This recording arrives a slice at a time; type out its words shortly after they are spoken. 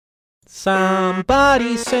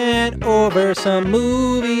Somebody sent over some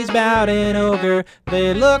movies about an ogre.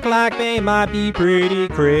 They look like they might be pretty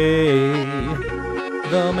cray.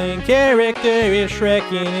 The main character is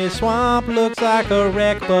Shrek in his swamp. Looks like a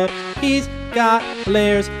wreck, but he's got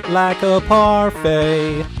layers like a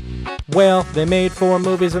parfait. Well, they made 4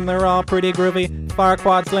 movies and they're all pretty groovy.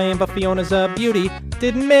 Farquaad's lame, but Fiona's a beauty.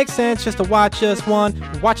 Didn't make sense just to watch just one.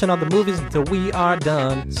 We're watching all the movies until we are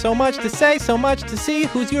done. So much to say, so much to see.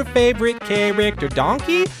 Who's your favorite character?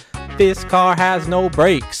 Donkey? This car has no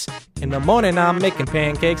brakes. In the morning I'm making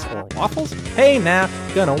pancakes or waffles. Hey now,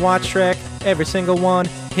 gonna watch Shrek. Every single one.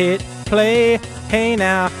 Hit play. Hey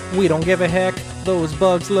now, we don't give a heck. Those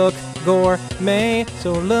bugs look gourmet,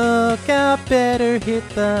 so look out, better hit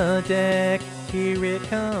the deck. Here it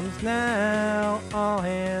comes now, all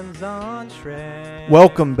hands on Shrek.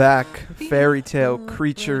 Welcome back, fairy tale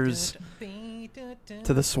creatures,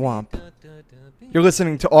 to the swamp. You're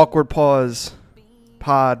listening to Awkward Pause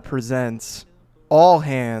Pod presents All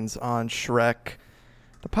Hands on Shrek,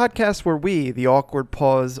 the podcast where we, the Awkward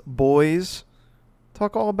Pause boys,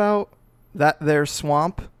 talk all about that there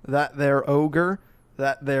swamp, that there ogre,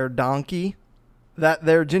 that there donkey, that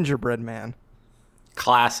there gingerbread man.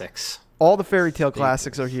 Classics. All the fairy tale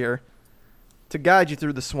classics are here to guide you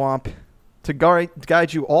through the swamp, to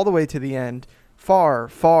guide you all the way to the end, far,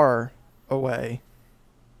 far away.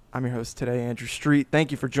 I'm your host today, Andrew Street.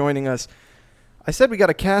 Thank you for joining us. I said we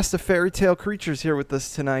got a cast of fairy tale creatures here with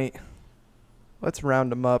us tonight. Let's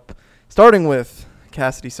round them up, starting with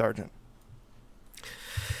Cassidy Sargent.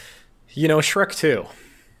 You know, Shrek 2.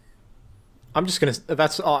 I'm just going to...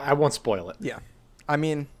 That's all. I won't spoil it. Yeah. I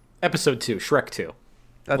mean... Episode 2, Shrek 2.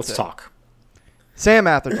 Let's talk. Sam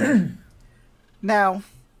Atherton. Now,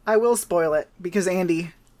 I will spoil it, because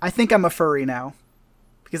Andy, I think I'm a furry now.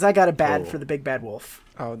 Because I got a bad for the big bad wolf.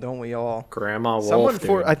 Oh, don't we all? Grandma Wolf,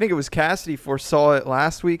 I think it was Cassidy foresaw it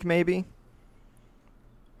last week, maybe?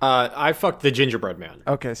 I fucked the gingerbread man.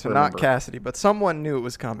 Okay, so not Cassidy, but someone knew it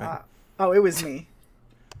was coming. It was me.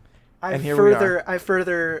 I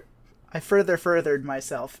furthered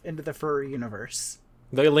myself into the furry universe.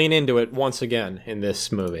 They lean into it once again in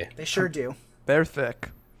this movie. They sure do. They're thick.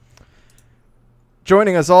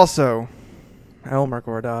 Joining us also, Elmer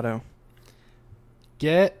Guardado.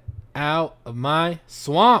 Get out of my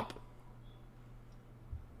swamp.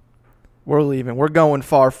 We're leaving. We're going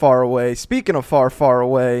far, far away. Speaking of far, far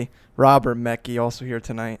away, Robert Mecki also here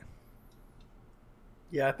tonight.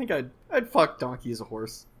 Yeah, I think I'd fuck Donkey as a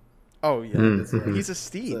horse. Oh, yeah. He's a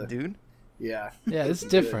steed, dude. Yeah. Yeah, it's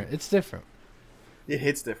different. It's different. It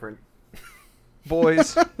hits different.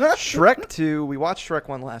 Boys, Shrek 2. We watched Shrek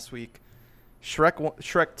 1 last week.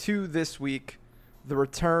 Shrek 2 this week. The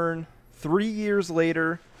return. 3 years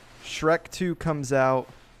later, Shrek 2 comes out.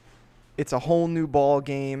 It's a whole new ball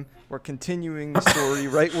game. We're continuing the story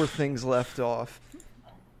right where things left off.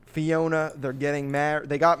 Fiona, they're getting married.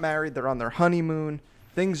 They got married. They're on their honeymoon.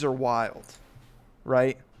 Things are wild,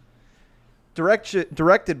 right?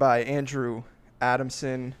 Directed by Andrew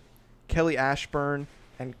Adamson, Kelly Ashburn,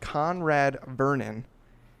 and Conrad Vernon.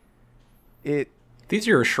 These are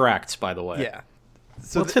your Shreks, by the way. Yeah.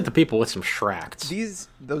 So let's hit the people with some Shreks.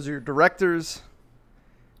 Those are your directors,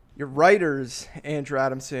 your writers, Andrew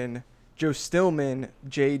Adamson, Joe Stillman,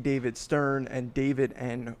 J. David Stern, and David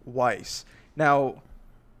N. Weiss. Now,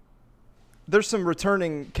 there's some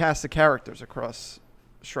returning cast of characters across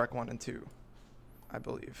Shrek 1 and 2, I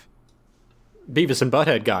believe. Beavis and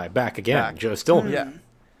Butthead guy, back again. Joe Stillman. Yeah.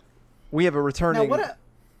 We have a returning... Now,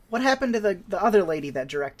 what happened to the other lady that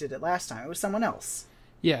directed it last time? It was someone else.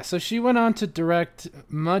 Yeah, so she went on to direct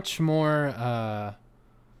much more...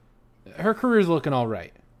 her career's looking all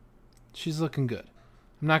right. She's looking good.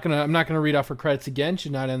 I'm not gonna read off her credits again.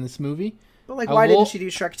 She's not in this movie. But why didn't she do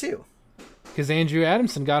Shrek 2? Because Andrew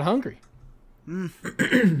Adamson got hungry.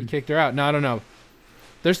 He kicked her out. No, I don't know.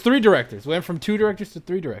 There's 3 directors. We went from 2 directors to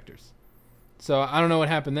 3 directors. So I don't know what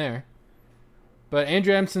happened there. But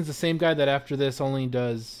Andrew Adamson's the same guy that after this only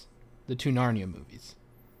does the 2 Narnia movies.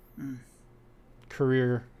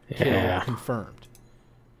 Career kill confirmed.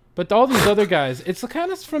 But all these other guys, it's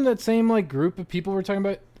kind of from that same group of people we were talking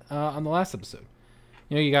about on the last episode.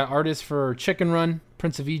 You know, you got artists for Chicken Run,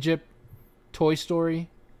 Prince of Egypt, Toy Story,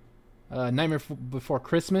 Nightmare Before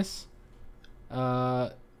Christmas.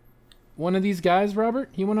 One of these guys, Robert,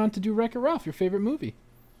 he went on to do Wreck-It Ralph, your favorite movie.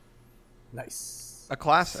 Nice. A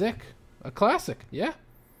classic. Sick. A classic, yeah.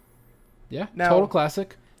 Yeah, now, total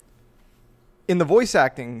classic. In the voice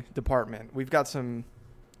acting department, we've got some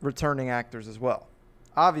returning actors as well.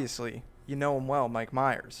 Obviously, you know him well, Mike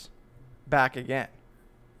Myers, back again.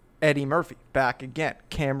 Eddie Murphy, back again.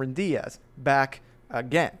 Cameron Diaz, back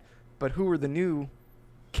again. But who are the new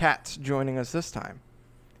cats joining us this time?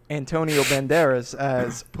 Antonio Banderas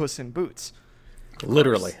as Puss in Boots.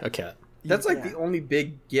 Literally a cat. That's like the only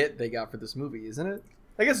big get they got for this movie, isn't it?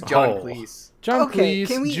 I guess John Cleese. John Okay,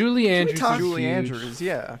 Cleese, Julie Andrews. Julie huge. Andrews,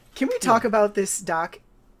 yeah. Can we talk about this, Doc?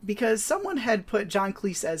 Because someone had put John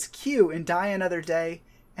Cleese as Q in Die Another Day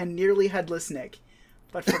and Nearly Headless Nick,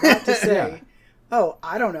 but forgot to say, oh,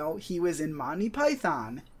 I don't know, he was in Monty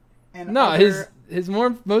Python. And No, his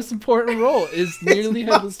most important role is Nearly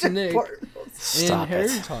Headless Nick in Stop Harry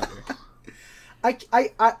it. Potter.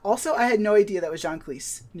 I also I had no idea that was John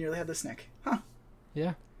Cleese. Nearly Headless Nick. Huh.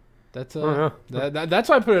 Yeah, that's Oh, that's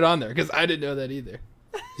why I put it on there because I didn't know that either.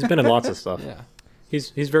 He's been in lots of stuff. Yeah,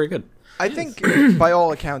 He's very good. I think, by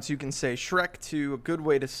all accounts, you can say Shrek 2, a good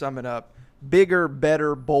way to sum it up, bigger,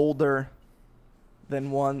 better, bolder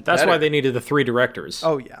than one. That's better. why they needed the 3 directors.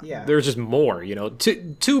 Oh, yeah. Yeah. There's just more, you know.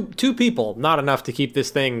 Two people, not enough to keep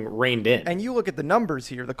this thing reined in. And you look at the numbers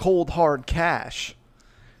here, the cold, hard cash.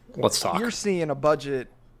 Let's talk. You're seeing a budget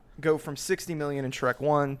go from $60 million in Shrek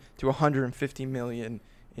 1 to $150 million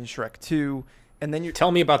in Shrek 2. And then you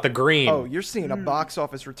Tell me about the green. Oh, you're seeing a box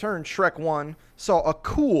office return. Shrek 1 saw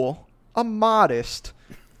a modest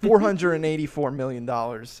 $484 million.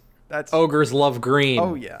 That's Ogres love green.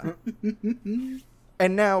 Oh, yeah.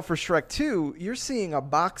 And now for Shrek 2, you're seeing a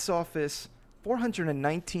box office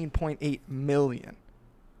 $419.8 million.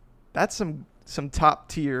 That's some top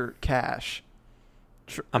tier cash.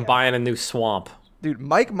 I'm buying a new swamp. Dude,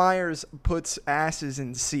 Mike Myers puts asses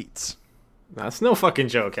in seats. That's no fucking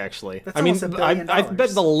joke, actually. That's I mean, almost $1 billion. I bet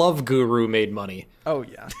the Love Guru made money. Oh,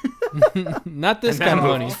 yeah. not this And kind that of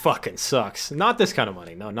movie money. fucking sucks. Not this kind of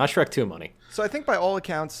money. No, not Shrek 2 money. So I think by all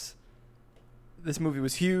accounts, this movie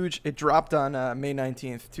was huge. It dropped on May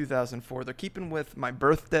 19th, 2004. They're keeping with my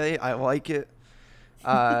birthday. I like it.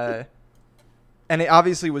 And it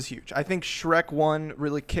obviously was huge. I think Shrek 1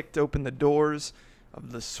 really kicked open the doors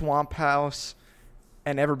of the swamp house.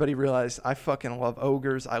 And everybody realized I fucking love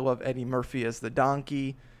ogres. I love Eddie Murphy as the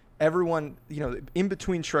donkey. Everyone, in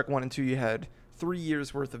between Shrek 1 and 2, you had 3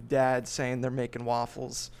 years worth of dads saying they're making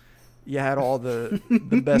waffles. You had all the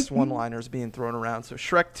best one-liners being thrown around. So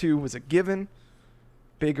Shrek 2 was a given.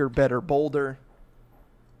 Bigger, better, bolder.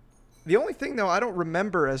 The only thing, though, I don't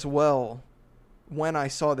remember as well when I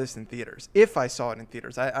saw this in theaters. If I saw it in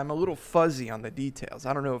theaters. I'm a little fuzzy on the details.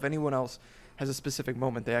 I don't know if anyone else has a specific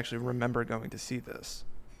moment they actually remember going to see this.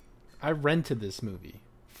 I rented this movie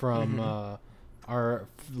from our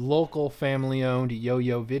local family-owned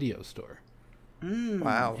Yo-Yo video store.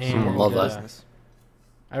 Wow. And, love that. business.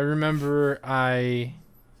 I remember I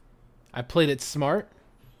played it smart,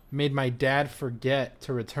 made my dad forget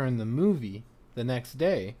to return the movie the next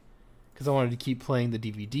day because I wanted to keep playing the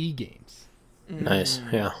DVD games. Nice,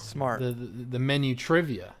 yeah. Smart. The menu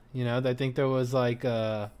trivia. I think there was like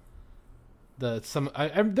there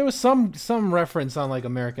was some reference on like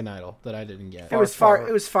American Idol that I didn't get. It was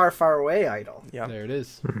far away, Idol. Yeah. There it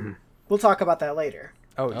is. We'll talk about that later.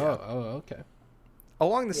 Oh, yeah. Oh, okay.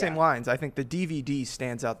 Along the same Yeah. lines, I think the DVD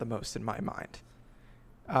stands out the most in my mind.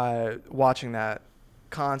 Watching that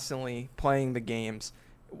constantly, playing the games.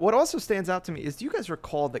 What also stands out to me is, do you guys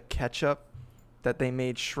recall the ketchup that they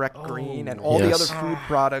made Shrek green and all the Yes. other food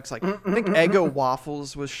products? Like, I think Eggo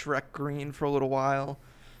waffles was Shrek green for a little while.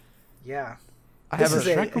 Yeah. I This have is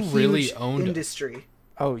a a Shrek really huge owned it. industry.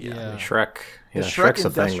 Oh, yeah. Yeah. Shrek. The Yeah, Shrek Shrek's a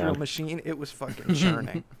thing, industrial man. machine, it was fucking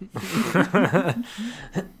churning.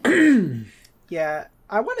 Yeah.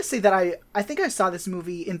 I want to say that I think I saw this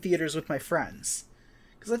movie in theaters with my friends.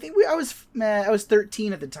 Because I think I was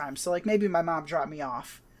 13 at the time, so like maybe my mom dropped me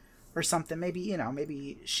off or something.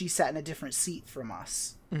 Maybe she sat in a different seat from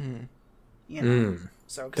us. Mm-hmm.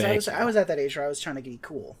 So because I was at that age where I was trying to get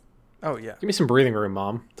cool. Oh, yeah. Give me some breathing room,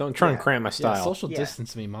 Mom. Don't try and Yeah. cramp my Yeah, style. social Yeah.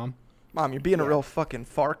 distance me, Mom. Mom, you're being a Yeah. real fucking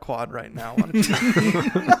Farquaad right now. Why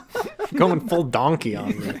don't you... Going full donkey on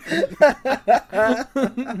me.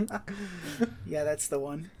 Yeah, that's the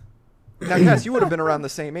one. Now, Cass, you would have been around the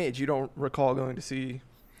same age. You don't recall going to see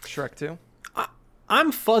Shrek 2?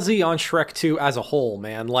 I'm fuzzy on Shrek 2 as a whole,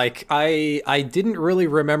 man. Like, I didn't really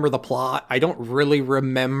remember the plot. I don't really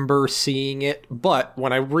remember seeing it. But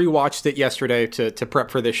when I rewatched it yesterday to prep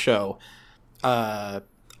for this show, I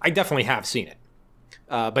definitely have seen it.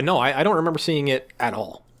 But no, I don't remember seeing it at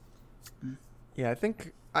all. Yeah, I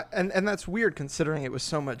think... And that's weird considering it was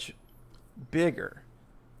so much bigger.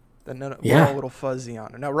 We're all a little fuzzy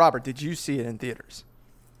on it. Now, Robert, did you see it in theaters?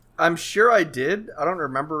 I'm sure I did. I don't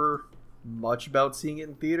remember much about seeing it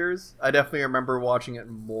in theaters. I definitely remember watching it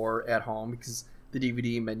more at home because the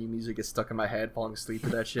DVD menu music is stuck in my head, falling asleep to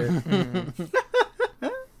that shit.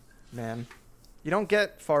 Man. You don't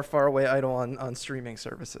get Far, Far Away Idol on streaming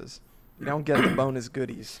services. You don't get the bonus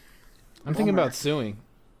goodies. I'm thinking about suing.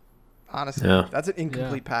 Honestly, that's an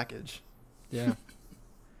incomplete package. Yeah.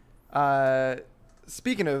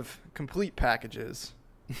 Speaking of complete packages,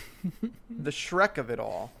 the Shrek of it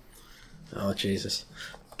all. Oh, Jesus.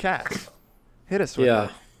 Cats. Hit us with it.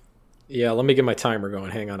 Yeah, let me get my timer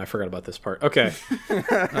going. Hang on, I forgot about this part. Okay.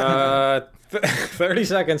 30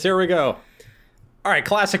 seconds, here we go. All right,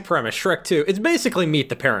 classic premise, Shrek 2. It's basically meet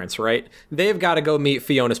the parents, right? They've got to go meet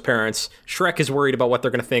Fiona's parents. Shrek is worried about what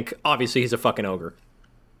they're going to think. Obviously, he's a fucking ogre.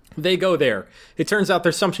 They go there. It turns out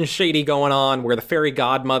there's something shady going on where the fairy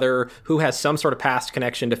godmother, who has some sort of past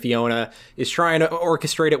connection to Fiona, is trying to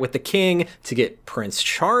orchestrate it with the king to get Prince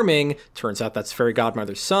Charming, turns out that's fairy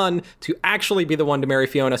godmother's son, to actually be the one to marry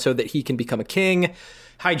Fiona so that he can become a king.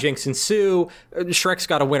 Hijinks ensue. Shrek's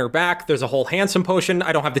got to win her back. There's a whole handsome potion.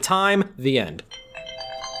 I don't have the time. The end.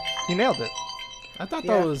 You nailed it. I thought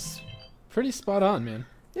that was pretty spot on, man.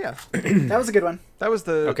 Yeah. That was a good one. That was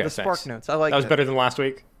the Okay, spark thanks. notes. I like That was it. better than last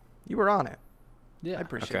week? You were on it. Yeah. I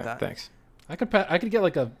appreciate that. Thanks. I could get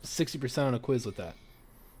like a 60% on a quiz with that.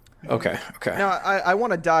 Okay. Now, I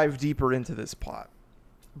want to dive deeper into this plot.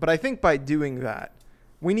 But I think by doing that,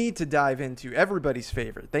 we need to dive into everybody's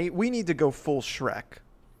favorite. We need to go full Shrek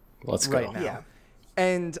Let's go. right now. Yeah.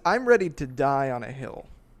 And I'm ready to die on a hill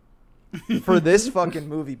for this fucking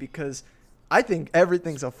movie because I think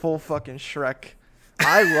everything's a full fucking Shrek.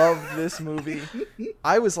 I love this movie.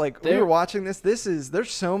 I was like, we were watching this.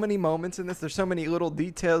 There's so many moments in this. There's so many little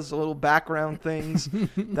details, little background things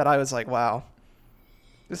that I was like, wow.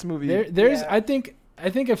 This movie. I think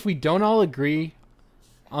if we don't all agree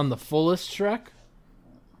on the fullest Shrek,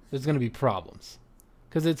 there's gonna be problems,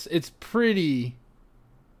 because it's pretty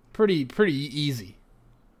easy.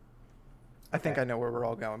 I think I know where we're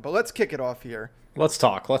all going, but let's kick it off here. Let's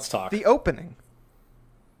talk. The opening.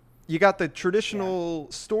 You got the traditional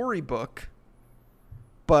storybook,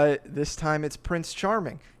 but this time it's Prince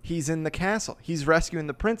Charming. He's in the castle. He's rescuing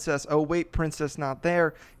the princess. Oh, wait, princess not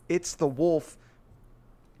there. It's the wolf.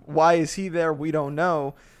 Why is he there? We don't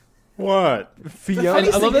know. What? Fiona.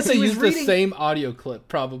 I love that they he was used reading- the same audio clip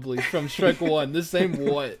probably from Shrek 1. The same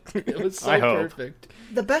what? It was so I hope. perfect.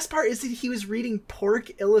 The best part is that he was reading Pork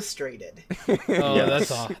Illustrated. Oh,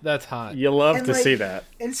 Yes. that's hot. You love And, to like- see that.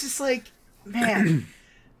 And it's just like, man.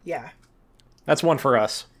 Yeah. That's one for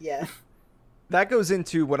us. Yeah. That goes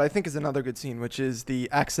into what I think is another good scene, which is the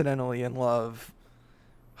accidentally in love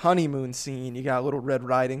honeymoon scene. You got Little Red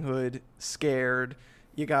Riding Hood scared.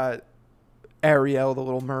 You got Ariel, the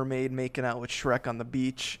little mermaid, making out with Shrek on the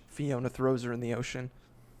beach. Fiona throws her in the ocean.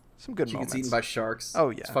 Some good She moments. gets eaten by sharks. Oh,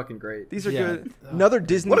 yeah. It's fucking great. These are Yeah. good. Another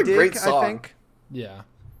Disney What a dig, great I song. think. Yeah.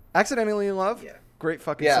 Accidentally in Love. Yeah. Great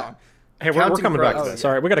fucking Yeah. song. Hey, we're Counting coming back Crows. to this.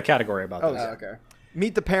 All right, we got a category about Oh, this. yeah. Okay.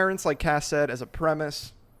 Meet the Parents, like Cass said, as a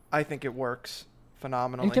premise. I think it works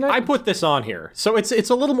phenomenally. And can I put this on here, so it's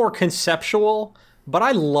a little more conceptual, but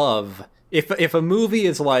I love if a movie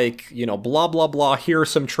is like, you know, blah blah blah. Here are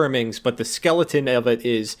some trimmings, but the skeleton of it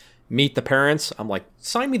is meet the parents. I'm like,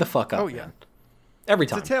 sign me the fuck up. Oh, yeah. man. Every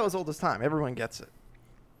It's time. a tale as old as time. Everyone gets it.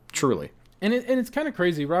 Truly. And it's kind of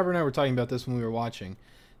crazy. Robert and I were talking about this when we were watching.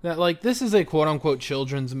 That, like, this is a quote-unquote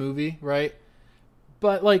children's movie, right?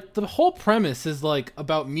 But, like, the whole premise is, like,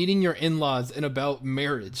 about meeting your in-laws and about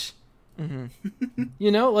marriage. Mm-hmm.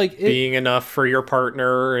 You know? Like, Being enough for your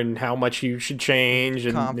partner and how much you should change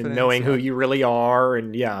and Confidence, knowing who yeah. you really are.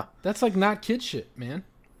 And yeah. that's, like, not kid shit, man.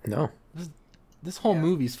 No. This whole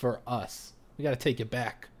movie's for us. We gotta take it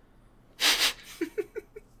back.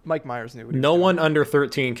 Mike Myers knew what he was No doing. one under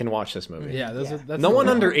 13 can watch this movie. Yeah, Yeah. that's No the one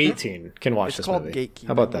wrong- under 18 can watch It's this called movie. gatekeeping.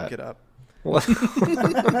 How about Look that? it up.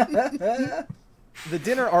 The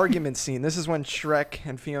dinner argument scene. This is when Shrek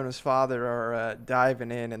and Fiona's father are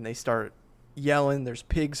diving in and they start yelling. There's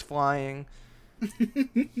pigs flying.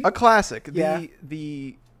 A classic. Yeah.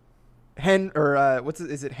 The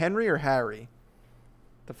is it Henry or Harry?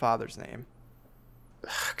 The father's name.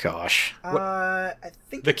 Gosh. I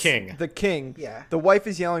think The it's- king. The king. Yeah. The wife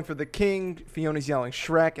is yelling for the king. Fiona's yelling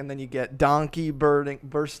Shrek, and then you get Donkey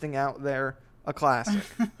bursting out there. A classic.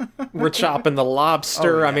 We're chopping the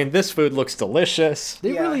lobster. Oh, yeah. I mean, this food looks delicious.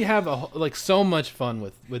 They Yeah. really have so much fun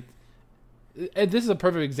with. And this is a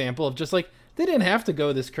perfect example of just like they didn't have to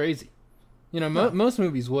go this crazy. You know, most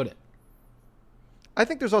movies wouldn't. I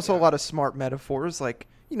think there's also a lot of smart metaphors, like,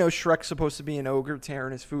 you know, Shrek's supposed to be an ogre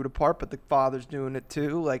tearing his food apart, but the father's doing it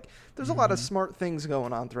too. Like, there's a lot of smart things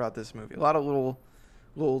going on throughout this movie. A lot of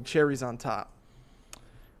little cherries on top.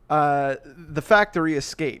 The factory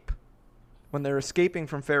escape. When they're escaping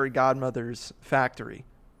from Fairy Godmother's factory.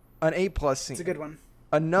 An A+ scene. It's a good one.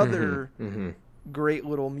 Another great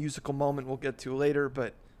little musical moment we'll get to later,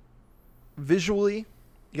 but visually,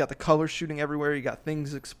 you got the color shooting everywhere. You got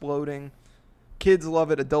things exploding. Kids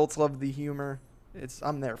love it. Adults love the humor.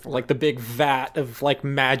 I'm there for Like it. the big vat of like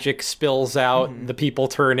magic spills out. Mm-hmm. The people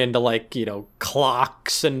turn into like,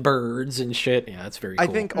 clocks and birds and shit. Yeah, it's very cool.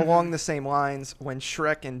 I think along the same lines, when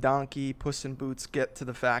Shrek and Donkey, Puss in Boots get to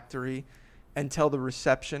the factory and tell the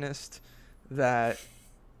receptionist that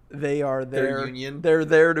they are there. Their union. They're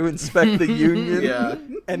there to inspect the union. Yeah.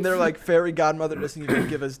 And they're like, fairy godmother doesn't even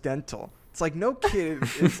give us dental. It's like, no kid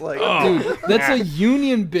is like, Dude, that's a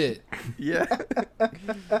union bit. yeah.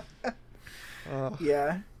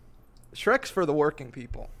 Yeah. Shrek's for the working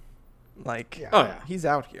people. Like, Yeah. Oh, yeah. he's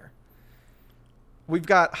out here. We've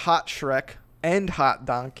got Hot Shrek and Hot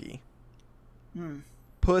Donkey.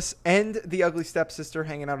 Puss and the Ugly Stepsister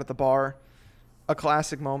hanging out at the bar. A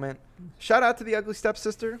classic moment. Shout out to the Ugly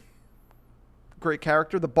Stepsister. Great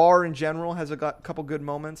character. The bar in general has a couple good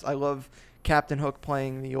moments. I love Captain Hook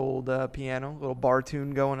playing the old piano. Little bar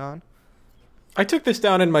tune going on. I took this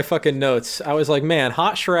down in my fucking notes. I was like, man,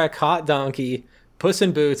 Hot Shrek, Hot Donkey, Puss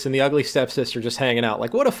in Boots, and the Ugly Stepsister just hanging out.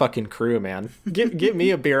 Like, what a fucking crew, man. Get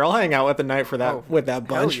me a beer. I'll hang out with the night for that with that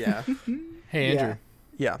Hell bunch. yeah. Hey, Andrew.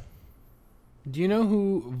 Yeah. Do you know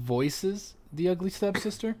who voices the ugly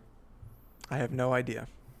stepsister? I have no idea.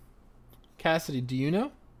 Cassidy, do you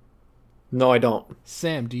know? No, I don't.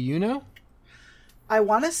 Sam, do you know? I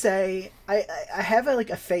want to say I have a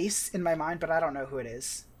face in my mind, but I don't know who it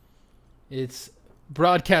is. It's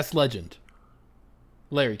broadcast legend,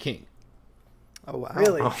 Larry King. Oh, wow.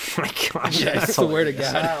 Really? Oh my gosh. Yeah, I that's swear to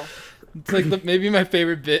hilarious. God. Wow. It's like maybe my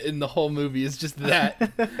favorite bit in the whole movie is just that.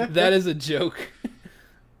 That is a joke.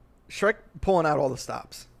 Shrek pulling out all the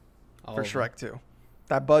stops All for of them. Shrek too.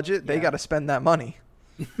 That budget, they Yeah. got to spend that money.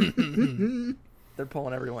 They're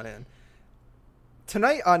pulling everyone in.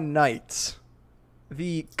 Tonight on Nights,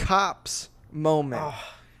 the cops moment.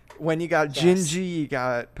 When you got Yes. Gingy, you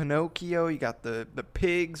got Pinocchio, you got the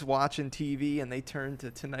pigs watching TV, and they turn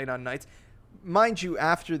to Tonight on Nights. Mind you,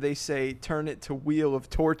 after they say, turn it to Wheel of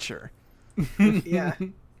Torture. Yeah.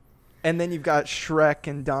 And then you've got Shrek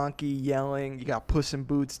and Donkey yelling. You got Puss in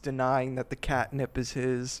Boots denying that the catnip is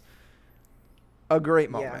his. A great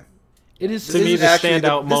moment. It is. To me, the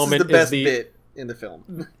standout moment is the best is the bit in the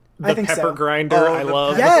film. I the think pepper so. grinder. Oh, I the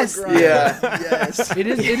love. pepper Yes. grinder. Yeah. Yes. It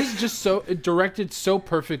is just so directed so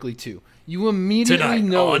perfectly too. You immediately Tonight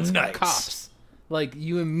know on it's Nights. cops. Like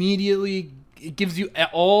you immediately, it gives you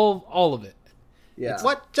all of it. Yeah.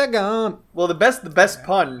 What you got? Well, the best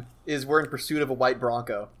pun is we're in pursuit of a white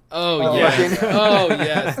Bronco. Oh yeah. yes, oh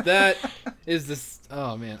yes, that is this.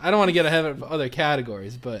 Oh man, I don't want to get ahead of other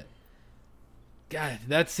categories, but God,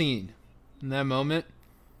 that scene, in that moment,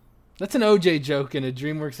 that's an OJ joke in a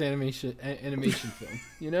DreamWorks animation film.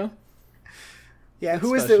 You know? Yeah. It's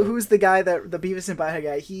Who's special. the guy that the Beavis and Butthead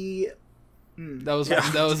guy? That was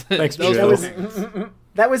Thanks, that was Joe. amazing.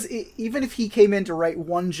 That was even if he came in to write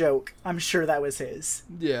one joke, I'm sure that was his.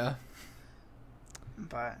 Yeah.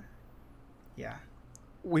 But yeah.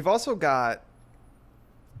 We've also got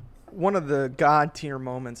one of the god tier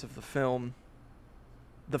moments of the film,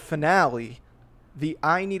 the finale, the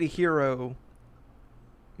I Need a Hero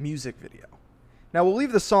music video. Now, we'll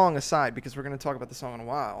leave the song aside because we're going to talk about the song in a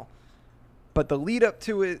while. But the lead up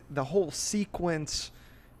to it, the whole sequence,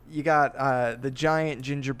 you got the giant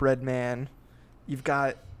gingerbread man. You've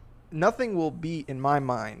got nothing will beat, in my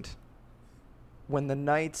mind, when the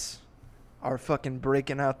knights are fucking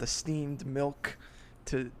breaking out the steamed milk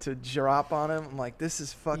to drop on him. I'm like, this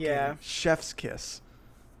is fucking chef's kiss.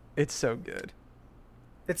 It's so good.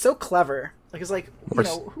 It's so clever. Like, it's like,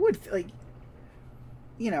 who would,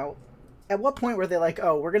 at what point were they like,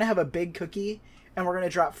 oh, we're going to have a big cookie and we're going to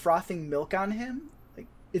drop frothing milk on him? Like,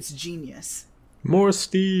 it's genius. More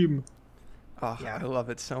steam. Oh, Yeah. I love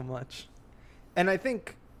it so much. And I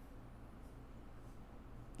think,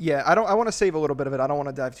 I want to save a little bit of it. I don't want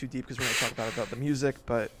to dive too deep because we're going to talk about the music,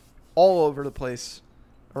 but all over the place,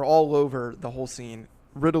 or all over the whole scene,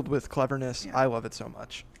 riddled with cleverness. Yeah. I love it so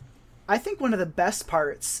much. I think one of the best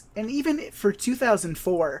parts, and even for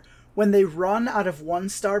 2004, when they run out of one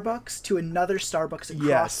Starbucks to another Starbucks across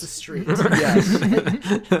Yes. the street. Yes.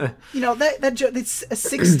 That joke, it's a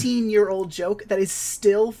 16-year-old joke that is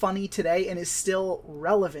still funny today and is still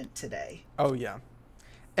relevant today. Oh, yeah.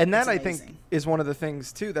 And that, It's I think, amazing. is one of the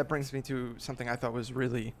things, too, that brings me to something I thought was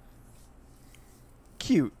really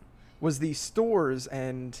cute, was these stores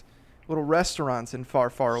and little restaurants in Far,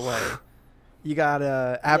 Far Away. You got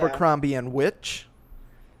Abercrombie and Witch.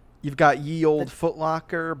 You've got Ye Old Foot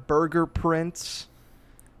Locker, Burger Prince,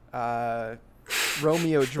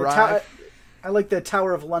 Romeo Drive. I like the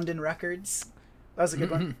Tower of London Records. That was a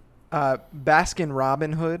good one. Baskin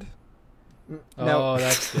Robin Hood. Oh,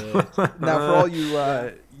 that's good. Now, for all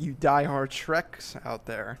you diehard Shreks out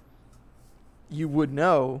there, you would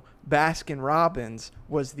know Baskin Robbins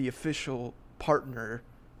was the official partner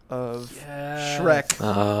of Shrek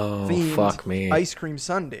themed fuck me. ice cream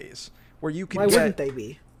sundaes, where you could Why wouldn't they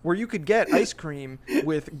be? where you could get ice cream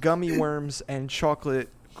with gummy worms and chocolate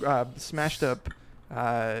smashed up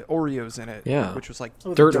Oreos in it. Yeah. Which was like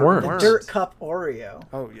Dirt worms. Dirt cup Oreo.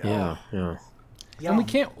 Oh yeah. Yeah. And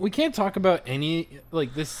we can't talk about any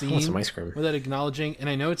like this I want some scene ice cream. without acknowledging, and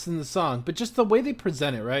I know it's in the song, but just the way they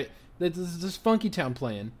present it, right? There's this Funky Town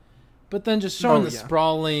playing, but then just showing the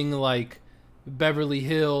sprawling like Beverly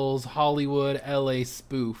Hills, Hollywood, LA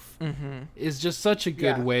spoof is just such a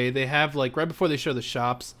good way. They have like right before they show the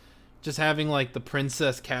shops, just having like the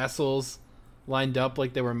princess castles lined up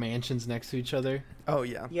like they were mansions next to each other. Oh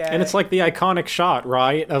yeah. Yeah. And it's like the iconic shot,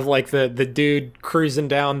 right, of like the dude cruising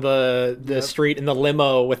down the street in the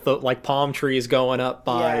limo with the like palm trees going up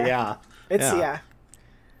by. Yeah. It's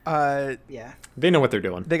Uh, yeah. They know what they're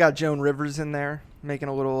doing. They got Joan Rivers in there making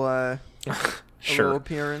a little a little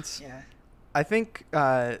appearance. Yeah. I think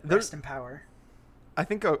Rest there's in power. I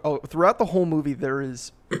think throughout the whole movie there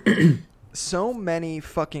is so many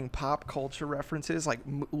fucking pop culture references, like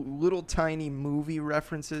little tiny movie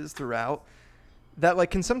references throughout that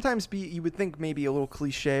like can sometimes be, you would think, maybe a little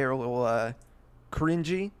cliche or a little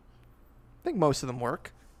cringy. I think most of them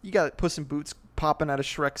work. You got Puss in Boots popping out of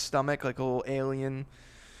Shrek's stomach like a little alien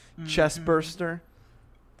chest burster.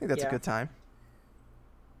 I think that's a good time.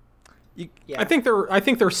 I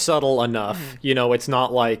think they're subtle enough. You know, it's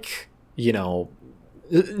not like, you know,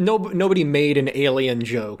 nobody made an alien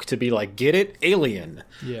joke to be like, get it, alien.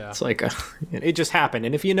 Yeah. It's like it just happened,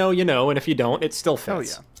 and if you know, you know, and if you don't, it still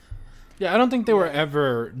fits. Oh Yeah, I don't think they were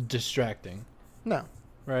ever distracting, no.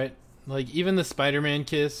 right? Like even the Spider-Man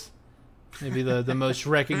kiss, maybe the most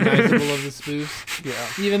recognizable of the spoofs.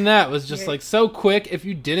 Yeah. Even that was just like so quick. If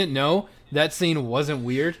you didn't know, that scene wasn't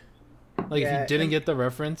weird. Like if you didn't get the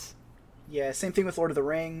reference. Yeah, same thing with Lord of the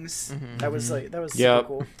Rings. That was super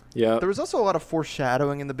cool. Yeah. There was also a lot of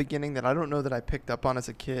foreshadowing in the beginning that I don't know that I picked up on as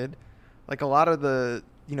a kid. Like a lot of the,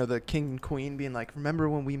 you know, the king and queen being like, remember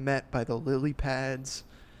when we met by the lily pads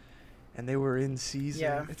and they were in season?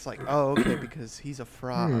 Yeah. It's like, oh, okay, because he's a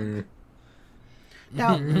frog.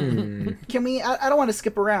 Now, can we? I don't want to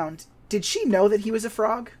skip around. Did she know that he was a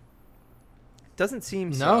frog? Doesn't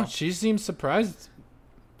seem No, so. she seemed surprised.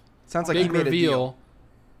 Sounds like he Big made a deal. reveal.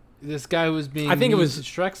 This guy was being. I think it mean was- to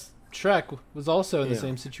Shrek was also in the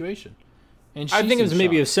same situation. And she I think it was seemed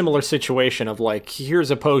maybe a shocked. similar situation of like,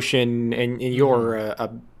 here's a potion, and you're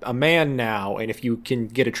a man now, and if you can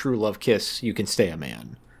get a true love kiss, you can stay a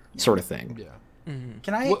man, sort of thing. Yeah.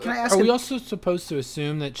 Can I ask? Are we also supposed to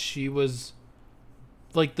assume that she was,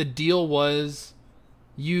 like, the deal was,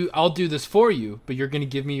 I'll do this for you, but you're going to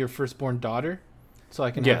give me your firstborn daughter, so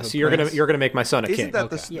I can. Yeah, have a so you're prince? gonna make my son a Isn't king.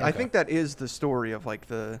 that Okay. I think that is the story of like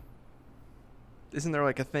the. Isn't there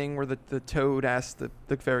like a thing where the toad asks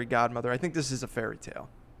the fairy godmother? I think this is a fairy tale,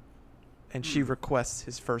 and she requests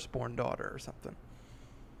his firstborn daughter or something.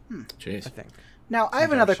 Jeez. I think. Now, I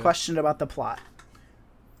have another question about the plot.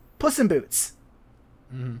 Puss in Boots.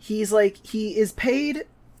 He is paid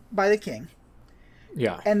by the king,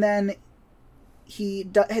 Yeah. and then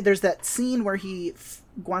there's that scene where he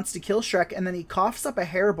wants to kill Shrek, and then he coughs up a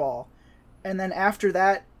hairball, and then after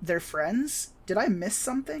that, they're friends. Did I miss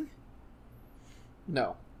something?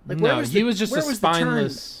 No. Like, where No, was he the- was just a where was the turn?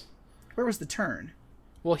 spineless. Where was the turn?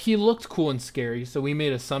 Well, he looked cool and scary, so we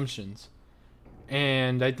made assumptions.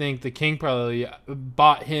 And I think the king probably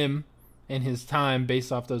bought him and his time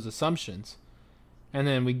based off those assumptions. And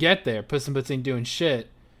then we get there, Puss in Boots ain't doing shit.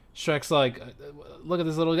 Shrek's like, look at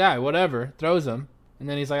this little guy, whatever, throws him. And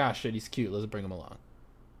then he's like, ah, shit, he's cute, let's bring him along.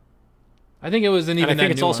 I think it was an even And I think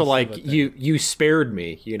that it's also nuanced like of a thing. you spared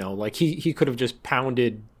me, you know, like he could have just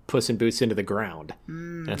pounded Puss in Boots into the ground.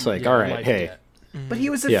 And it's like, Yeah, all I right, liked hey, that. But he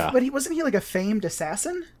was Yeah. but he wasn't he like a famed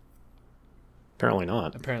assassin? apparently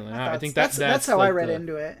not. Apparently not. I think that's how I like read the-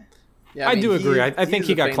 into it. Yeah, I mean, do agree. I think is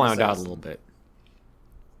he a got famous clowned out a assassin. little bit.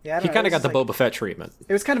 Yeah, I don't He know, kind it of got was the just Boba Fett treatment.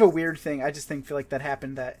 It was kind of a weird thing. I just feel like that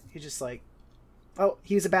happened. That he just like, oh,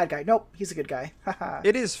 he was a bad guy. Nope, he's a good guy. Haha.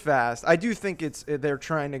 It is fast. I do think they're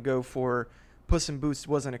trying to go for Puss in Boots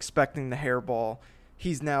wasn't expecting the hairball.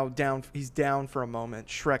 He's now down. He's down for a moment.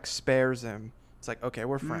 Shrek spares him. It's like, okay,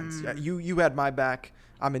 we're friends. Yeah, you had my back.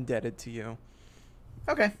 I'm indebted to you.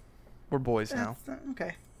 Okay. We're boys now.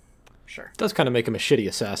 Okay. Sure. It does kind of make him a shitty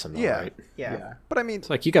assassin, though, Yeah. right? Yeah. Yeah. But I mean, It's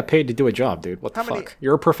like, you got paid to do a job, dude. What the How many- fuck?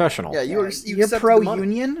 You're a professional. Yeah, you You're accepted pro the money.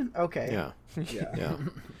 union. Okay. Yeah. Yeah. Yeah.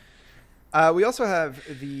 We also have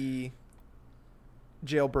the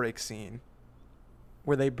jailbreak scene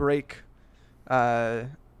where they break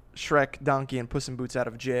Shrek, Donkey, and Puss in Boots out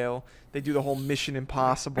of jail. They do the whole Mission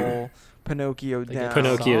Impossible, Pinocchio They get down.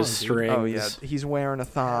 Pinocchio's Song, dude. strings. Oh yeah, he's wearing a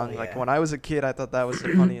thong. Hell Like yeah. when I was a kid, I thought that was the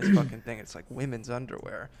funniest fucking thing. It's like women's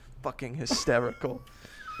underwear, fucking hysterical.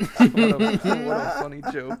 what a funny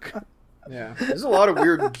joke. Yeah, there's a lot of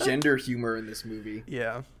weird gender humor in this movie.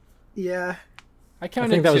 Yeah. Yeah. I I counted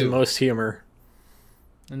think that was two, most humor.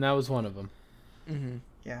 and that was one of them. Mm-hmm.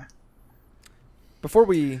 Yeah. Before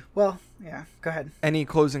we, Well, yeah. Go ahead. any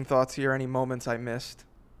closing thoughts here? Any moments I missed?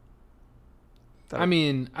 I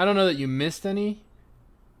mean, I don't know that you missed any,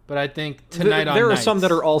 but I think tonight on There are Nights- some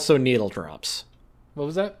that are also needle drops. What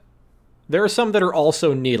was that? There are some that are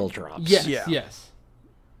also needle drops. Yes, Yeah. yes.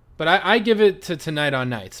 But I give it to Tonight on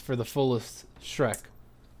Nights for the fullest Shrek.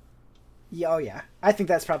 Yeah, oh yeah. I think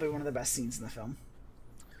that's probably one of the best scenes in the film.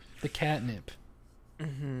 The catnip.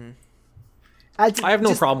 I have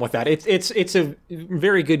no problem with that. It's a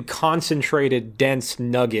very good, concentrated, dense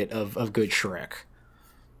nugget of good Shrek.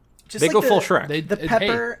 Just They like go the, full Shrek. The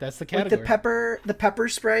pepper, hey, that's the like category. the pepper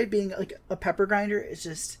spray being like a pepper grinder is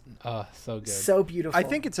just So good. so beautiful. I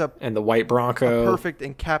think it's a And the White Bronco. perfect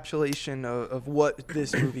encapsulation of what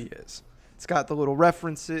this movie is. It's got the little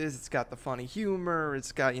references. It's got the funny humor.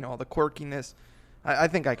 It's got, all the quirkiness. I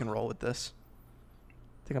think I can roll with this.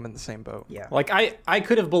 I think I'm in the same boat. yeah. Like, I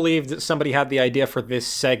could have believed that somebody had the idea for this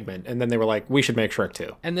segment, and then they were like, we should make Shrek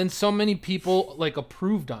 2. And then so many people like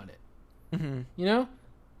approved on it. Mm-hmm. You know,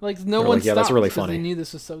 like no They're one like, yeah, that's stopped really 'cause funny. They knew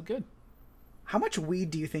this was so good. How much weed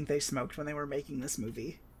do you think they smoked when they were making this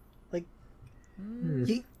movie? Like,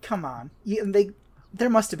 come on. There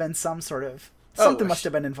must have been some sort of something must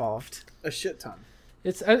have been involved. A shit ton.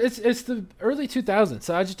 It's the early 2000s,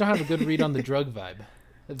 so I just don't have a good read on the drug vibe.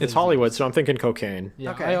 It's Hollywood, so I'm thinking cocaine.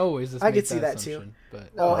 Yeah, Okay. I always just I make could see that too. assumption,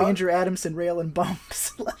 But Oh, Andrew Adamson railing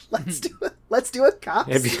bumps. Let's do a cop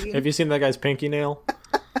scene. Have you seen that guy's pinky nail?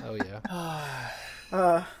 oh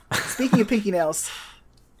yeah. Speaking of pinky nails,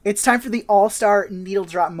 it's time for the all-star needle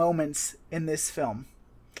drop moments in this film.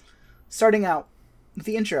 Starting out with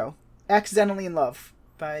the intro, "Accidentally in Love"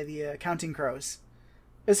 by the Counting Crows.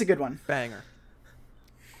 It's a good one. Banger.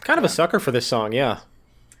 Kind of a sucker for this song, yeah.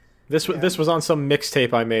 This was on some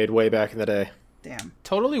mixtape I made way back in the day. Damn.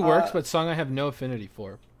 Totally works, but song I have no affinity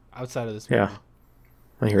for outside of this movie. Yeah.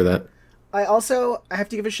 I hear that. I have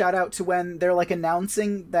to give a shout out to when they're like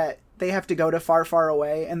announcing that they have to go to Far Far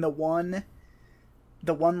Away, and the one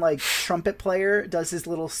like trumpet player does his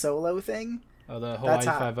little solo thing. Oh, the Hawaii That's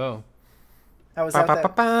hot. 5-0. I was out that.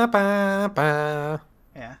 Ba-ba-ba-ba-ba.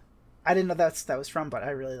 Yeah, I didn't know that was from, but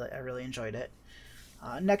I really enjoyed it.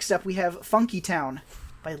 Next up, we have "Funky Town"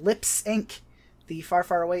 by Lips Inc. The Far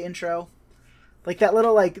Far Away intro, like that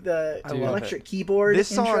little like the I love electric keyboard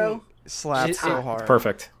This intro. song slaps It's so hot. hard.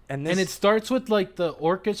 Perfect. And And it starts with like the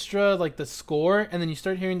orchestra, like the score, and then you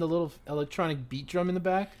start hearing the little electronic beat drum in the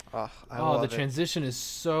back. I Oh, love the it. transition is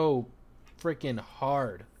so freaking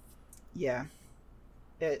hard. Yeah,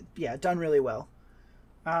 done really well.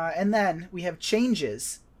 And then we have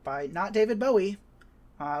 "Changes" by not David Bowie,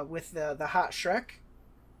 with the hot Shrek.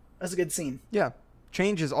 That's a good scene. Yeah.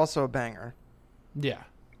 Change is also a banger. Yeah.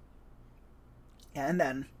 And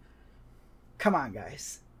then, come on,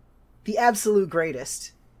 guys, the absolute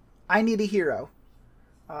greatest, "I Need a Hero,"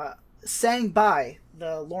 sang by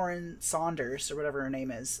the Lauren Saunders, or whatever her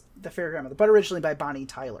name is, the fairy grandmother, but originally by Bonnie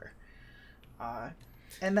Tyler.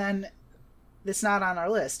 And then, it's not on our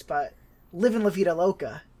list, but "Livin' La Vida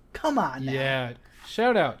Loca." Come on now. Yeah.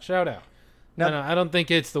 Shout out. Now- No, I don't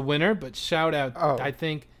think it's the winner, but shout out. Oh. I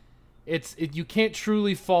think you can't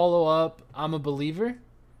truly follow up "I'm a Believer,"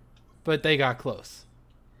 but they got close.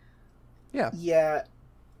 Yeah. Yeah,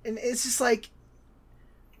 and it's just like,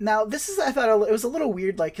 now this is, I thought it was a little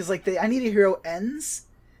weird, like, because like "I Need a Hero" ends,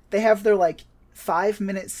 they have their like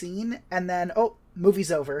 5-minute scene, and then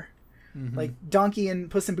movie's over. Mm-hmm. Like Donkey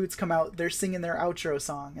and Puss in Boots come out, they're singing their outro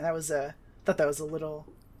song, and that was thought that was a little,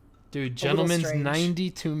 Dude, little Gentleman's strange.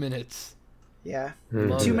 92 minutes. yeah,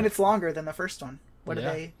 Love 2 it. minutes longer than the first one. What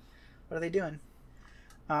Yeah. are they doing?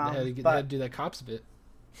 They had to But do that cops bit.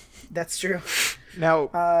 that's true. Now,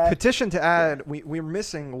 Uh, petition to add, we're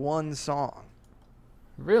missing one song.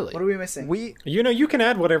 Really? What are we missing? You can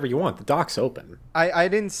add whatever you want. The doc's open. I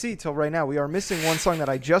didn't see till right now. We are missing one song that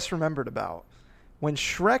I just remembered about. When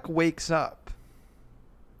Shrek wakes up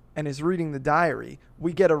and is reading the diary,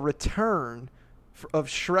 we get a return of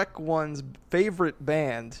Shrek 1's favorite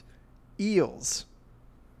band, Eels.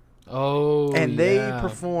 Oh, And they yeah.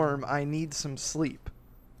 perform "I Need Some Sleep."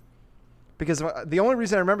 Because the only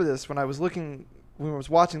reason I remember this, when I was looking when I was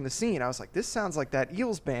watching the scene, I was like, this sounds like that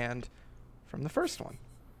Eels band from the first one.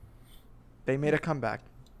 They made a comeback.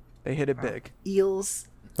 They hit it big. Eels.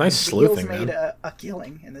 Nice The sleuthing, Eels made man. a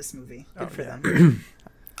killing in this movie. Good for yeah. them.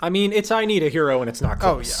 I mean, it's I Need a Hero and it's not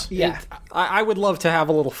close. Yeah. I would love to have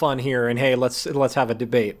a little fun here and hey, let's have a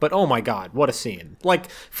debate. But oh my god, what a scene! Like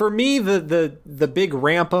for me, the big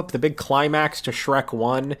ramp up, the big climax to Shrek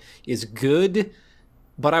 1 is good,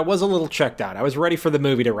 but I was a little checked out. I was ready for the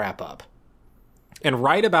movie to wrap up. And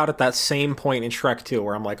right about at that same point in Shrek 2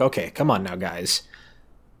 where I'm like, okay, come on now, guys.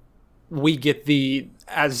 We get the,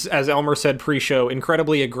 as Elmer said pre-show,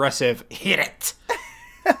 incredibly aggressive, hit it!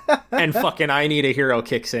 And fucking I Need a Hero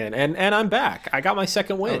kicks in. And I'm back. I got my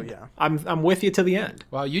second win. Oh, yeah. I'm with you to the end.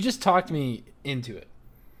 Wow, you just talked me into it.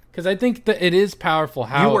 Because I think that it is powerful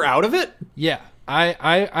how... You were out of it? Yeah.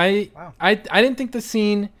 I didn't think the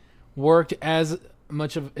scene worked as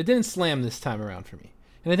much of... It didn't slam this time around for me.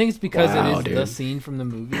 And I think it's because Wow, it is dude. the scene from the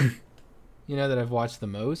movie, that I've watched the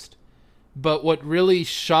most. But what really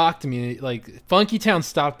shocked me, like, Funky Town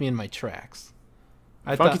stopped me in my tracks.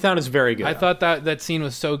 Funky Town is very good. I thought that scene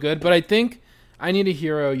was so good, but I think I Need a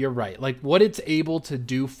Hero, you're right. Like, what it's able to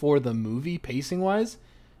do for the movie, pacing-wise,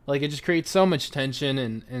 like, it just creates so much tension,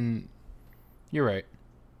 and you're right.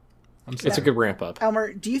 It's a good ramp up.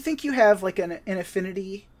 Elmer, do you think you have like an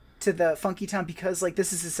affinity to the Funky Town because like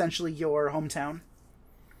this is essentially your hometown?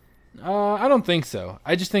 I don't think so.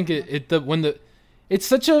 I just think it's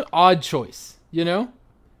such an odd choice,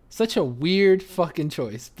 Such a weird fucking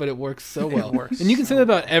choice, but it works so well. It works and you can say so that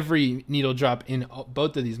about every needle drop in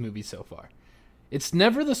both of these movies so far. It's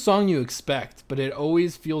never the song you expect, but it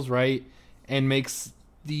always feels right and makes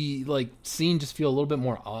the scene just feel a little bit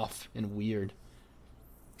more off and weird.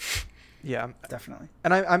 Yeah, Definitely.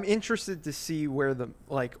 and I'm interested to see where the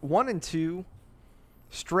 1 and 2,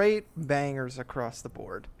 straight bangers across the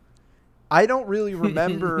board. I don't really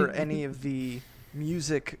remember any of the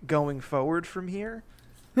music going forward from here,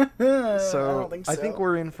 I don't think so. I think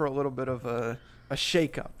we're in for a little bit of a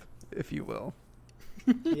shake-up, if you will.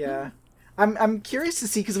 Yeah. I'm curious to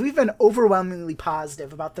see because we've been overwhelmingly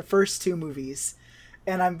positive about the first two movies,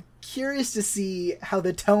 and I'm curious to see how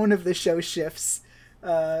the tone of the show shifts.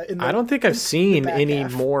 I don't think I've seen any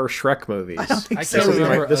half. more Shrek movies. I don't think I so. can't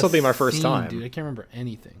remember. This will be a my first scene, time. dude. I can't remember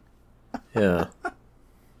anything. Yeah.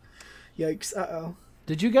 Yikes! Uh-oh.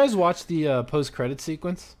 Did you guys watch the post-credit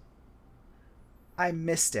sequence? I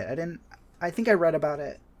missed it. I didn't. I think I read about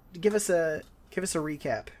it. Give us a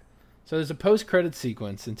recap. So there's a post-credit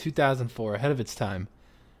sequence in 2004, ahead of its time,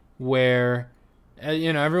 where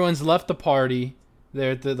everyone's left the party.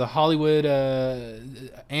 They're at the Hollywood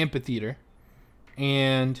amphitheater,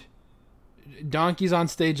 and Donkey's on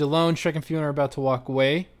stage alone. Shrek and Fiona are about to walk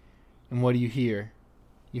away, and what do you hear?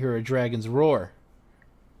 You hear a dragon's roar.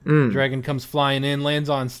 Dragon comes flying in, lands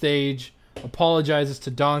on stage, apologizes to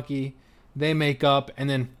Donkey. They make up, and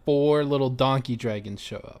then 4 little donkey dragons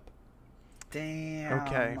show up. Damn.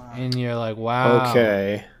 Okay. And you're like, wow.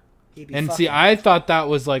 Okay. And see, I thought that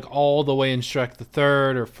was like all the way in Shrek the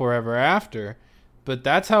Third or Forever After, but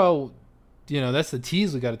that's how, that's the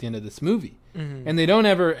tease we got at the end of this movie. Mm-hmm. And they don't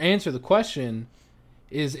ever answer the question: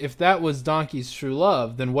 is if that was Donkey's true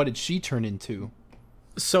love, then what did she turn into?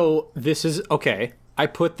 So this is okay. I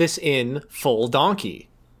put this in full Donkey.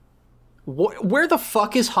 Where the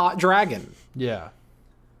fuck is Hot Dragon? Yeah.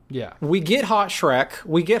 We get Hot Shrek.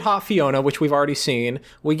 We get Hot Fiona, which we've already seen.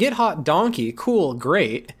 We get Hot Donkey. Cool,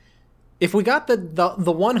 great. If we got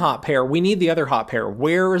the one hot pair, we need the other hot pair.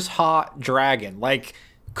 Where's Hot Dragon?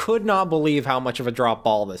 Could not believe how much of a drop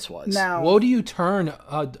ball this was. Now, What do you turn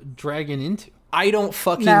a dragon into? I don't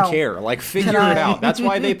fucking Now, care. Figure it out. That's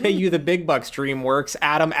why they pay you the big bucks, DreamWorks.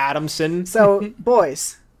 Adam Adamson. so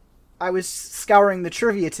boys, I was scouring the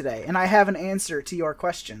trivia today, and I have an answer to your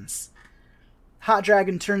questions. Hot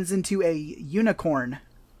Dragon turns into a unicorn.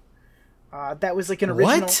 That was an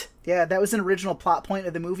original. What? Yeah, that was an original plot point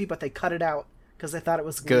of the movie, but they cut it out because they thought it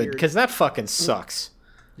was Good, weird. because that fucking sucks.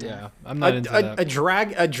 Yeah, I'm not into that.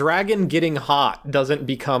 A dragon getting hot doesn't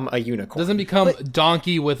become a unicorn. Doesn't become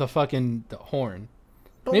Donkey with a fucking horn.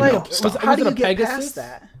 But maybe how was do it you a get Pegasus? past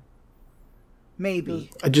that? Maybe.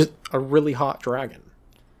 Just a really hot dragon.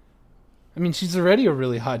 I mean, she's already a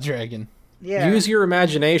really hot dragon. Yeah. Use your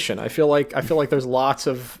imagination. I feel like there's lots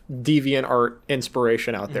of deviant art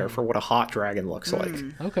inspiration out there for what a hot dragon looks like.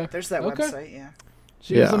 Okay. There's that Okay. website. Yeah.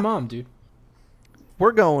 She was Yeah. a mom, dude.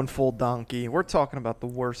 We're going full Donkey. We're talking about the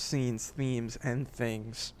worst scenes, themes, and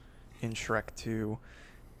things in Shrek 2.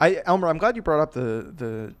 Elmer, I'm glad you brought up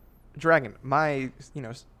the dragon.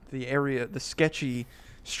 The sketchy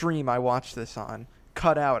stream I watched this on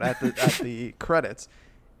cut out at the at the credits,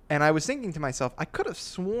 And I was thinking to myself, I could have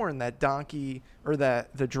sworn that donkey or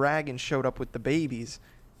that the dragon showed up with the babies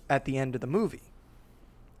at the end of the movie.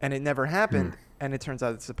 And it never happened, and it turns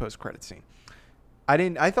out it's the post-credit scene.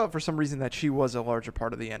 I thought for some reason that she was a larger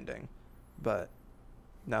part of the ending, but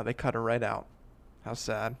no, they cut her right out. How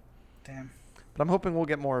sad. Damn. But I'm hoping we'll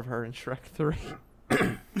get more of her in Shrek 3.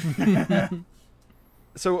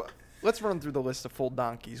 So let's run through the list of full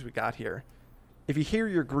donkeys we got here. If you hear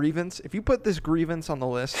your grievance, if you put this grievance on the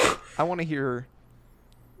list, I want to hear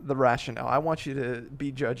the rationale. I want you to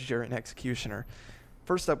be judge, jury, and executioner.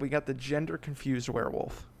 First up, we got the gender-confused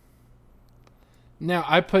werewolf. Now,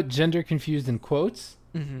 I put gender confused in quotes.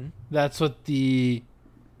 Mm-hmm. That's what I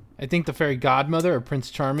think the fairy godmother or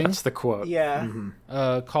Prince Charming That's the quote. Yeah.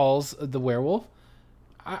 calls the werewolf.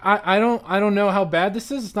 I don't know how bad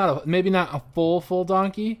this is. It's maybe not a full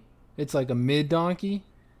donkey. It's like a mid donkey.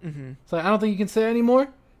 Mm-hmm. So I don't think you can say it anymore.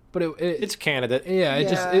 But It's a candidate. yeah.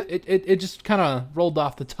 Yeah. It just kind of rolled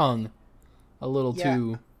off the tongue a little Yeah.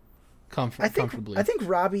 too comfortably. I think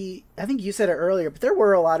Robbie. I think you said it earlier, but there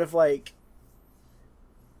were a lot of like.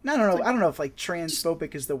 I don't know if like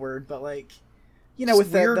transphobic is the word, but like, you know,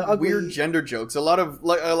 with weird, the ugly weird gender jokes. A lot of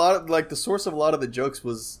the source of a lot of the jokes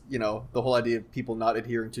was, you know, the whole idea of people not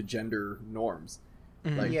adhering to gender norms.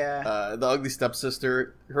 Mm-hmm. Like, Yeah. the ugly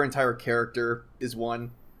stepsister, her entire character is one.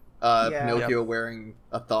 Yeah. Pinocchio wearing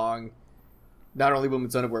a thong, not only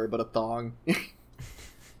women's underwear but a thong.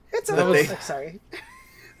 It's a That little. was- Sorry.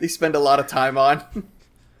 They spend a lot of time on. They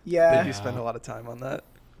Yeah. do spend a lot of time on that.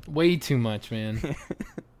 Way too much, man.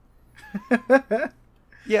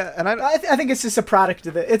 Yeah, and I think it's just a product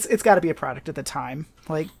of the. It's got to be a product at the time.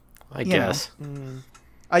 Like, I You know. guess.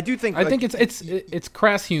 I do think. I think it's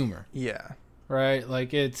crass humor, Yeah. right?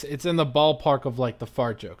 Like it's in the ballpark of like the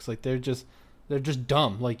fart jokes. Like they're just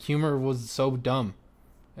dumb. Like humor was so dumb.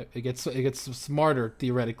 It gets smarter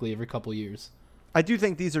theoretically every couple years. I do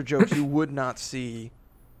think these are jokes you would not see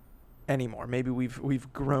anymore. Maybe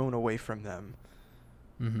we've grown away from them,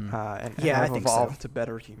 and Yeah, I have think so. evolved to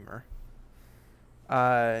better humor.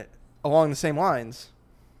 Along the same lines,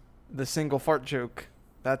 the single fart joke.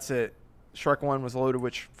 That's it. Shrek 1 was loaded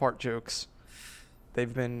with fart jokes.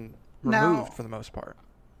 They've been Now- removed for the most part.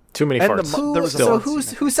 Too many And the farts. mu- there was a so mud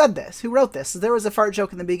scene, I who said this? Who wrote this? There was a fart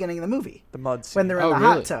joke in the beginning of the movie The mud scene. when they're in Oh, the really?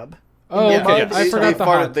 hot tub. Oh, Yeah. okay. Yes. I forgot the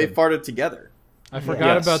hot They tub. farted together. I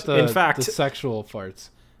forgot Yes. about In fact- the sexual farts.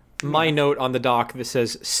 My note on the doc that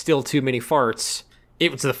says "still too many farts."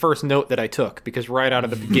 It was the first note that I took because right out of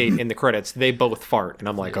the gate in the credits, they both fart, and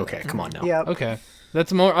I'm like, okay, come on now. Yeah. Okay,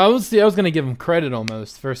 that's more. I was gonna give them credit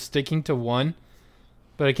almost for sticking to one,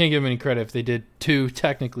 but I can't give them any credit if they did two,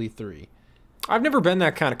 technically three. I've never been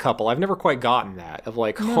that kind of couple. I've never quite gotten that of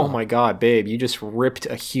like, oh my god, babe, you just ripped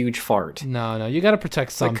a huge fart. No, you got to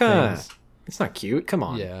protect some Like, things. it's not cute. Come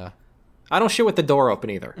on. Yeah, I don't shit with the door open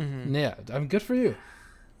either. yeah. I'm good for you.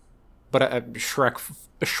 But Shrek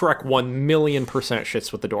 1,000,000%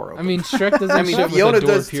 shits with the door open. I mean, Shrek doesn't I mean, shit with Fiona the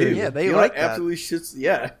door. does too. Period. Yeah, they Fiona like that. absolutely shits.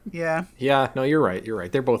 Yeah. Yeah. yeah, no, you're right. You're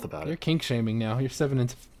right. They're both about You're it. kink shaming now. You're 7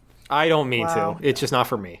 into. I don't mean Wow. to. It's just not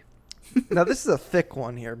for me. Now this is a thick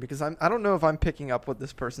one here because I don't know if I'm picking up what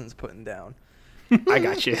this person's putting down. I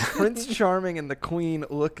got you. Prince Charming and the Queen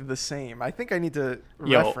look the same. I think I need to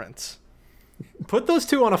Yo. reference. Put those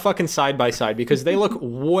two on a fucking side by side because they look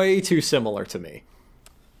way too similar to me.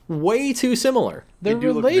 Way too similar. They're They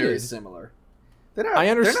do look very related. similar. They're not, I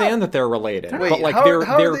they're understand not- that they're related, Wait, but like how, they're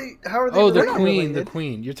how are they? How are they? Oh, the related? queen. The related.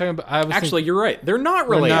 queen. You're talking about. I was actually you're right. They're not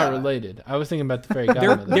They're related. not related. I was thinking about the fairy Their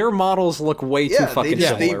godmother. their models look way Yeah, too they fucking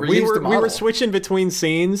just- they similar. reused the We were model. switching between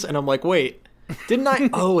scenes, and I'm like, wait, didn't I?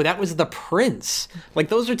 Oh, that was the prince. Like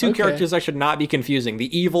those are two Okay. characters I should not be confusing: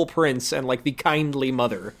 the evil prince and like the kindly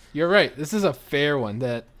mother. You're right. This is a fair one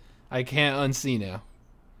that I can't unsee now.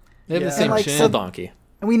 They have Yeah. the same And, like, chin. Full donkey.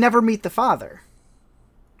 And we never meet the father.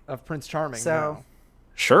 Of Prince Charming. So- no.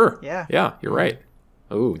 Sure. Yeah. Yeah, you're right.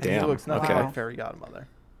 Oh, And damn. he looks nothing Okay. like Fairy Godmother.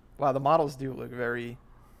 Wow, the models do look very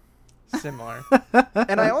similar.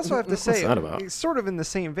 And I also have to say, that about? it's sort of in the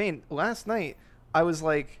same vein, last night I was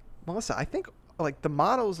like, Melissa, I think like the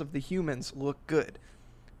models of the humans look good.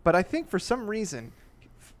 But I think for some reason,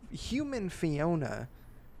 human Fiona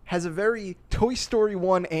has a very Toy Story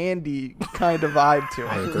 1 Andy kind of vibe to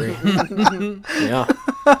I it. agree. Yeah.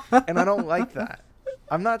 And I don't like that.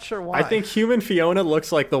 I'm not sure why. I think human Fiona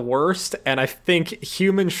looks like the worst, and I think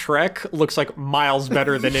human Shrek looks like miles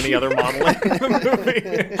better than any other model in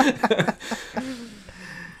the movie.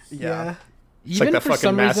 Yeah. It's like that for fucking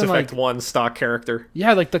some Mass reason, Effect like, 1 stock character.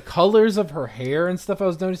 yeah, like the colors of her hair and stuff I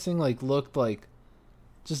was noticing like looked like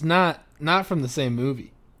just not from the same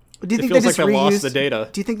movie. Do you It think feels they like just they reused? lost the data.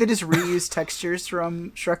 Do you think they just reused textures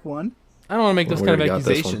from Shrek 1? I don't want to make those We kind of already got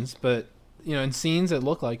this accusations, but in scenes it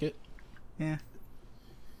looked like it. Yeah.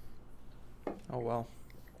 Oh well.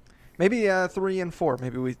 Maybe 3 and 4.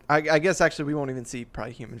 Maybe I guess actually we won't even see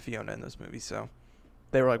probably human Fiona in those movies. So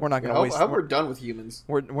they were like, we're not going to waste. How we're done with humans.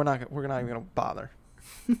 We're not even going to bother.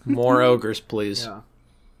 More ogres, please. Yeah.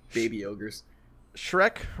 Baby ogres.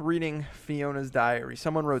 Shrek reading Fiona's diary.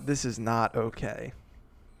 Someone wrote, "This is not okay."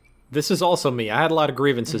 This is also me. I had a lot of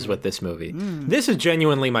grievances with this movie. This is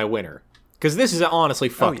genuinely my winner because this is honestly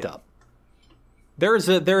fucked up. There is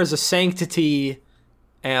a sanctity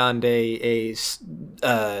and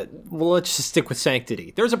well, let's just stick with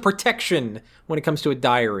sanctity. There's a protection when it comes to a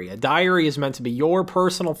diary. A diary is meant to be your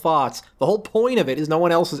personal thoughts. The whole point of it is no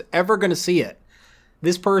one else is ever going to see it.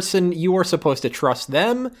 This person, you are supposed to trust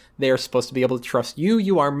them. They are supposed to be able to trust you.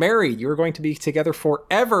 You are married. You are going to be together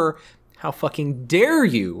forever. How fucking dare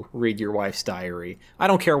you read your wife's diary? I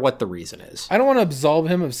don't care what the reason is. I don't want to absolve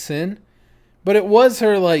him of sin, but it was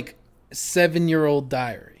her 7-year-old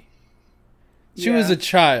diary. She was a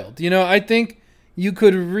child. I think you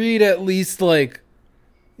could read at least the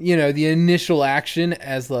initial action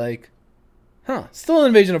as still an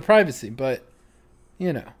invasion of privacy, but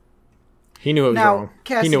He knew it was Now, wrong.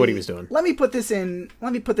 Cassie, He knew what he was doing. Let me put this in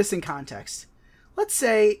context. Let's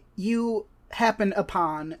say you happen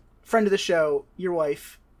upon friend of the show, your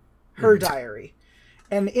wife, her diary,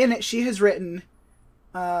 and in it she has written.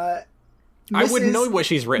 I wouldn't know what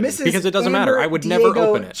she's written Mrs. because it doesn't matter. I would never Diego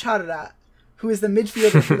open it. Charra, who is the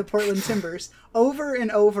midfielder for the Portland Timbers, over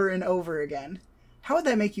and over and over again. How would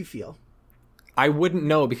that make you feel? I wouldn't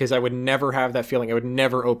know because I would never have that feeling. I would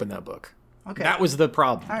never open that book. Okay, That was the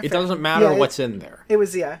problem. All right, It fair. doesn't matter Yeah, what's in there. It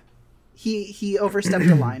was He overstepped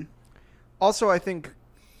the line. Also, I think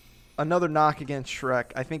another knock against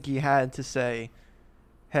Shrek. I think he had to say,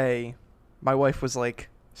 "Hey, my wife was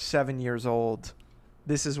 7 years old.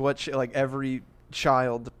 This is what every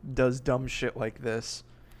child does dumb shit like this."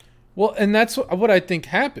 Well, and that's what I think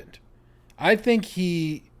happened. I think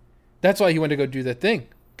that's why he went to go do the thing,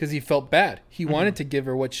 because he felt bad. He wanted to give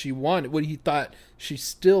her what she wanted, what he thought she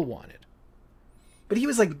still wanted. But he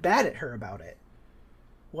was bad at her about it,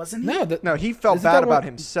 wasn't he? No, he felt Isn't bad that about what-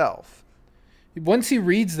 himself. Once he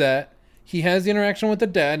reads that, he has the interaction with the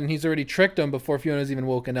dad, and he's already tricked him before Fiona's even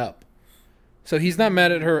woken up. So he's not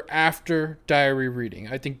mad at her after diary reading.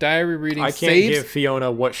 I think diary reading I can't saves... give Fiona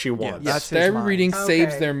what she wants. That's Yes, his diary mind. reading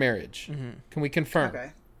saves Okay. their marriage. Can we confirm?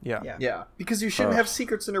 Okay. Yeah. Yeah. Yeah. Because you shouldn't have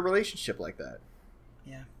secrets in a relationship like that.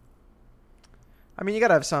 Yeah. I mean, you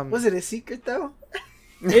gotta have some. Was it a secret though?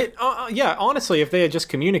 Yeah, honestly, if they had just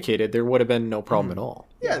communicated, there would have been no problem at all.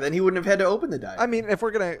 Yeah, then he wouldn't have had to open the diary. I mean, if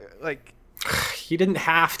we're gonna He didn't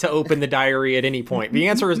have to open the diary at any point. The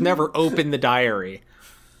answer is never open the diary.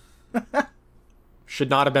 Should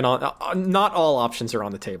not have been on. Not all options are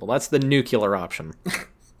on the table. That's the nuclear option.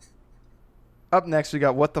 Up next, we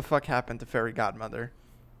got what the fuck happened to Fairy Godmother.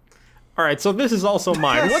 All right, so this is also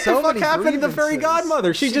mine. What So the fuck many happened to the fairy grievances.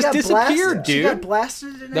 godmother? She just got disappeared, blasted. She got dude.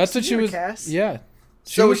 blasted. The next That's what she year, was... Cass. Yeah.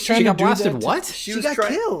 So was she trying She to got do blasted. that to- What? She got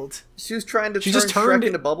killed. She was trying to She turn just turned Shrek it-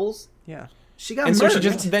 into bubbles. Yeah. She got And so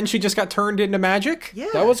murdered. she just got turned into magic. Yeah.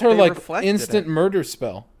 That was her, They reflected instant it. murder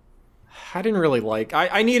spell. I didn't really like.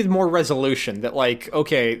 I needed more resolution. That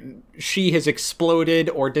okay, she has exploded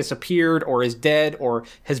or disappeared or is dead or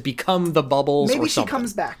has become the bubbles. Maybe or she something.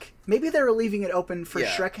 comes back. Maybe they were leaving it open for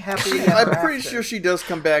Yeah. Shrek happily I'm ever pretty after. sure she does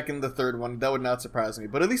come back in the third one. That would not surprise me.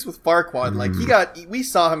 But at least with Farquaad, we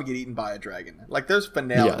saw him get eaten by a dragon. There's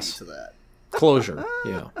finality Yes. to that. Closure.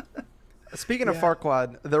 Yeah. Speaking of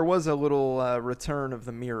Farquaad, there was a little return of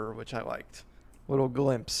the mirror, which I liked. Little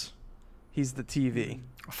glimpse. He's the TV.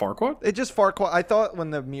 Farquaad. It just Farquaad. I thought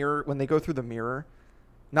when they go through the mirror,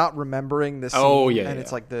 not remembering the scene, Oh, yeah, and yeah.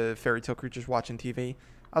 it's like the fairy tale creatures watching TV.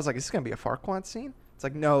 I was like, is this gonna be a Farquaad scene? It's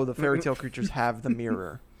like, no, the fairy tale creatures have the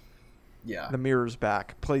mirror. Yeah. The mirror's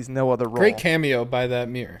back. Plays no other role. Great cameo by that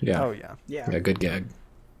mirror. Yeah. Oh yeah. Yeah. Yeah. Good gag.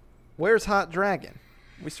 Where's Hot Dragon?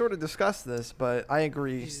 We sort of discussed this, but I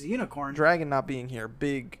agree. She's a unicorn. Dragon not being here,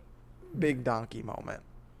 big donkey moment.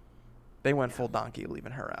 They went full donkey,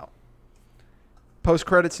 leaving her out.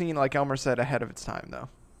 Post-credit scene, like Elmer said, ahead of its time, though.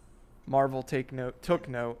 Marvel took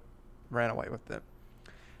note, ran away with it.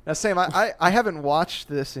 Now, Sam, I haven't watched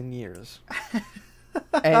this in years.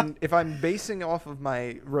 And if I'm basing off of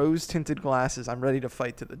my rose-tinted glasses, I'm ready to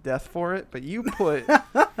fight to the death for it. But you put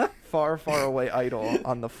Far, Far Away Idol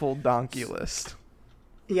on the full donkey list.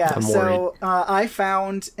 Yeah, I'm so I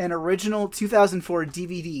found an original 2004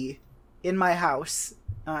 DVD in my house,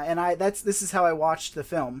 and this is how I watched the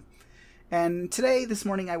film. And this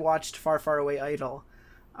morning, I watched Far, Far Away Idol.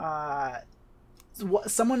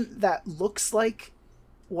 Someone that looks like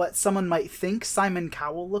what someone might think Simon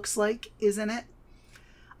Cowell looks like is in it.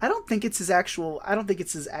 I don't think it's his actual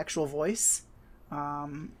voice.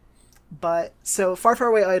 But so Far Far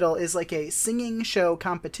Away Idol is like a singing show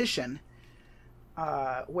competition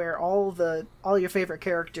where all your favorite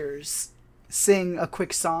characters sing a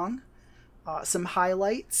quick song. Some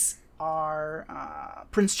highlights are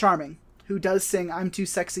Prince Charming, who does sing "I'm Too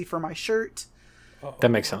Sexy for My Shirt." That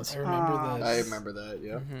makes sense. I remember this. I remember that.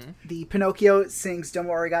 Yeah. The Pinocchio sings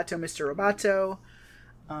 "Domo Arigato, Mr. Roboto."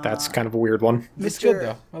 That's kind of a weird one. It's good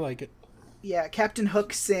though. I like it. Yeah, Captain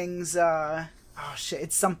Hook sings.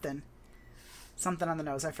 It's something on the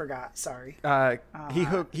nose. I forgot. Sorry.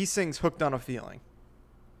 He sings "Hooked on a Feeling."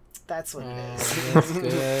 That's what it is. That's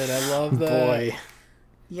good. I love that. Boy.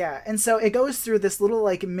 Yeah, and so it goes through this little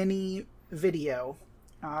like mini video,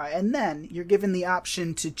 and then you're given the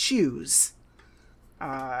option to choose.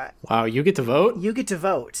 Wow, you get to vote? You get to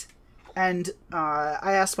vote. And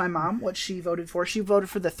I asked my mom what she voted for. She voted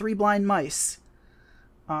for the Three Blind Mice.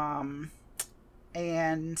 And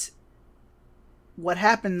what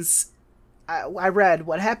happens... I read,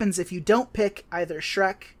 what happens if you don't pick either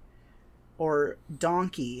Shrek or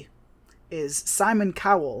Donkey is Simon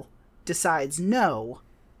Cowell decides, no,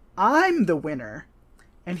 I'm the winner.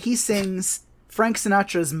 And he sings Frank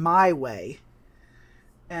Sinatra's My Way.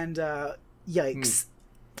 And, yikes.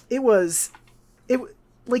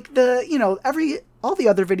 All the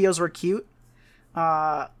other videos were cute,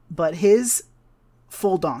 but his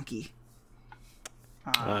full donkey.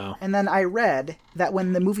 Wow. And then I read that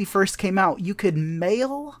when the movie first came out, you could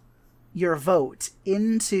mail your vote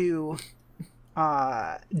into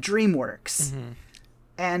DreamWorks,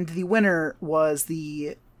 and the winner was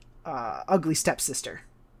the Ugly Stepsister.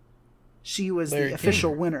 She was the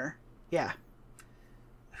official winner. Yeah.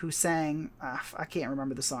 Who sang, I can't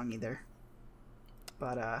remember the song either,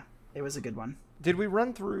 but it was a good one. Did we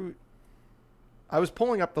run through? I was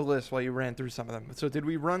pulling up the list while you ran through some of them. So did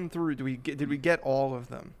we run through? Did we get all of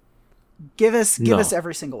them? Give us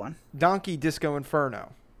every single one. Donkey, Disco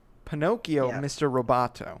Inferno, Pinocchio, Yeah. Mr.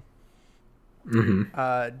 Roboto,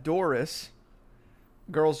 Doris,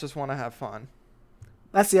 Girls Just Want to Have Fun,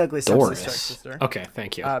 That's the Ugly Doris. Stepsister. Okay,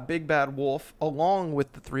 thank you. Big Bad Wolf, along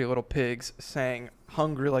with the Three Little Pigs, sang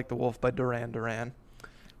 "Hungry Like the Wolf" by Duran Duran.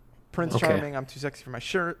 Prince Charming, "I'm Too Sexy for My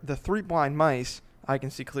Shirt." The Three Blind Mice, I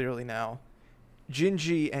Can See Clearly Now.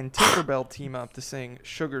 Gingy and Tinkerbell team up to sing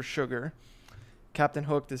 "Sugar Sugar." Captain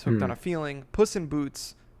Hook is "Hooked on a Feeling." Puss in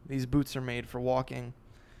Boots, "These Boots Are Made for Walking."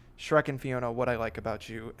 Shrek and Fiona, "What I Like About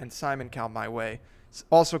You." And Simon Cowell, "My Way."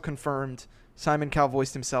 Also confirmed, Simon Cowell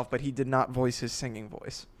voiced himself, but he did not voice his singing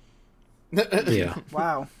voice. Yeah.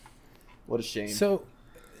 Wow. What a shame. So,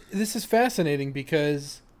 this is fascinating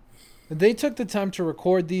because they took the time to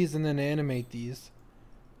record these and then animate these.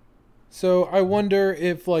 So I wonder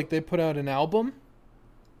if they put out an album.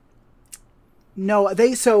 No,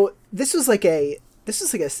 this was like a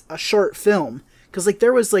short film, because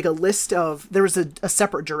there was a list of, there was a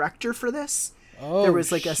separate director for this. Oh, there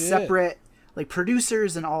was a shit. separate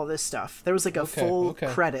producers and all this stuff. There was a full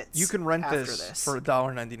credits. You can rent after this for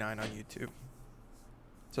 $1.99 on YouTube.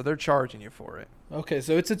 So they're charging you for it. Okay,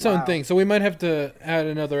 so it's its own thing. So we might have to add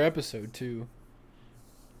another episode to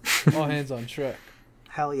All Hands on Shrek.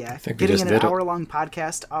 Hell yeah! think we Getting just an did it. hour-long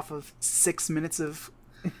podcast off of 6 minutes of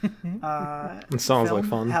It sounds film? like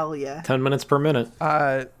fun. Hell yeah! 10 minutes per minute.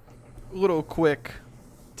 Little quick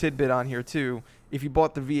tidbit on here too. If you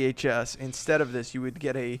bought the VHS, instead of this, you would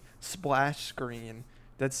get a splash screen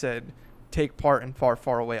that said "Take part in Far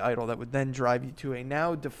Far Away Idol." That would then drive you to a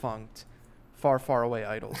now defunct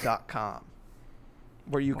farfarawayidol.com,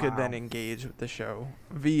 where you could then engage with the show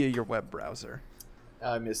via your web browser.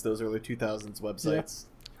 I miss those early 2000s websites.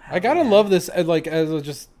 I gotta love this as a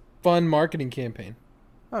just fun marketing campaign.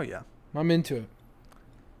 Oh yeah. I'm into it.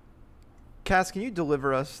 Cass, can you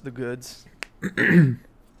deliver us the goods?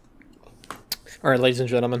 All right, ladies and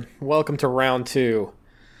gentlemen, welcome to round 2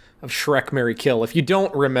 of Shrek, Marry, Kill. If you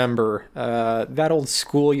don't remember that old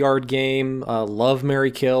schoolyard game, Love, Marry,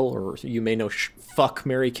 Kill, or you may know Fuck,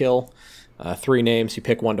 Marry, Kill. 3 names, you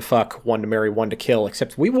pick one to fuck, one to marry, one to kill,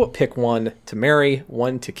 except we will pick one to marry,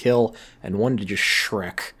 one to kill, and one to just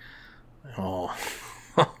Shrek. Oh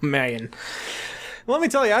man. Let me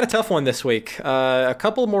tell you, I had a tough one this week. A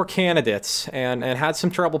couple more candidates, and had some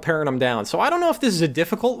trouble paring them down. So I don't know if this is a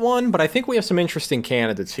difficult one, but I think we have some interesting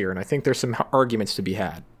candidates here, and I think there's some arguments to be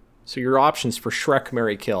had. So your options for Shrek,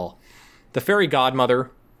 Marry, Kill. The Fairy Godmother,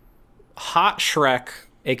 Hot Shrek,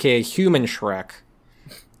 aka Human Shrek,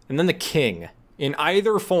 and then the King, in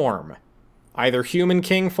either form. Either Human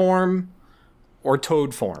King form or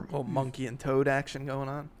toad form. Little monkey and toad action going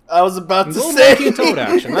on. I was about to Little say. monkey and toad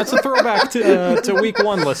action. That's a throwback to week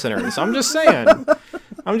 1 listeners. I'm just saying.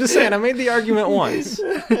 I made the argument once.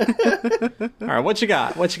 All right, what you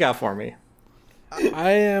got? What you got for me?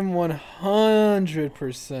 I am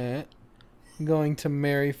 100% going to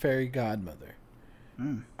marry Fairy Godmother.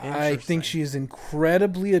 I think she is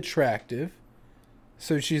incredibly attractive,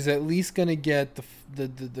 so she's at least gonna get the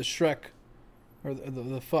Shrek or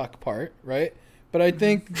the fuck part, right? But I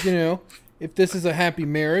think if this is a happy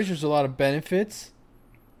marriage, there's a lot of benefits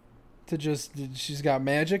to she's got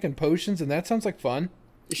magic and potions, and that sounds like fun.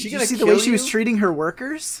 Is she Did you gonna see kill the way she you? was treating her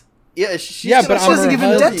workers? Yeah, she's Yeah, but gonna I'm She doesn't her give them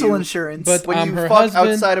husband. dental insurance. But when you her fuck husband.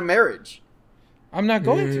 outside of marriage. I'm not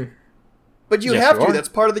going to. But you Yes, have you to. are. That's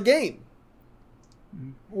part of the game.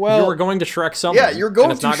 Well, You're going to Shrek someone. Yeah, you're going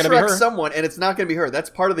and it's to not gonna be Shrek her. someone, and it's not going to be her. That's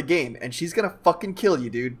part of the game, and she's going to fucking kill you,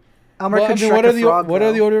 dude. Elmer well, I could mean, Shrek what a are the frog, what are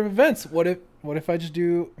though. the order of events? What if I just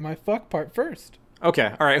do my fuck part first?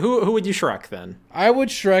 Okay, all right. Who would you Shrek then? I would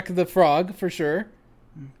Shrek the frog for sure,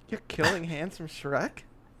 You're killing handsome Shrek?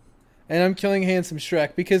 and I'm killing handsome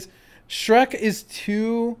Shrek because Shrek is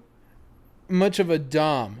too much of a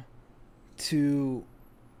dom to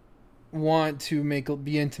want to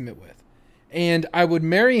be intimate with. And I would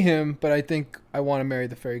marry him, but I think I want to marry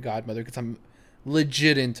the fairy godmother because I'm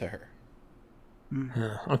legit into her.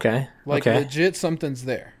 Okay. Like, okay. legit something's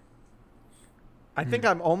there. I think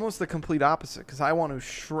I'm almost the complete opposite because I want to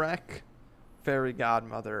Shrek fairy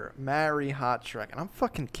godmother, marry hot Shrek, and I'm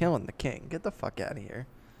fucking killing the king. Get the fuck out of here.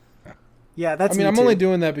 Yeah, that's I mean, me I'm too. only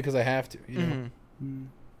doing that because I have to. You know?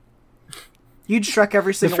 You'd Shrek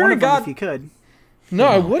every single fairy one of them god- if you could. No,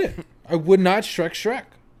 I wouldn't. I would not Shrek.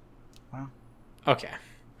 Okay.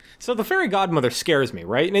 So the fairy godmother scares me,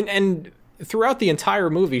 right? And throughout the entire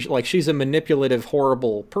movie, like, she's a manipulative,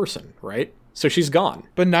 horrible person, right? So she's gone.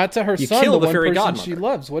 But not to her You son, kill the the one fairy person godmother. she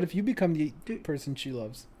loves. What if you become the person she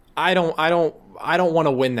loves? I don't want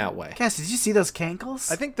to win that way. Cass, did you see those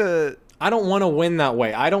cankles? I think the I don't want to win that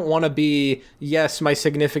way. I don't want to be, yes, my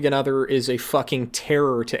significant other is a fucking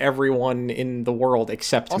terror to everyone in the world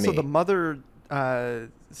except also me. the mother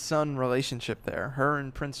son relationship there. Her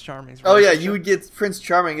and Prince Charming's Oh, yeah, relationship. you would get Prince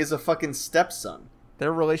Charming as a fucking stepson.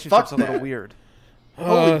 Their relationship's Fuck a little that. weird.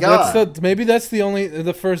 Holy God. Maybe that's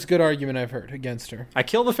the first good argument I've heard against her. I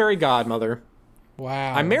kill the fairy godmother.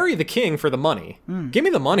 Wow. I marry the king for the money. Give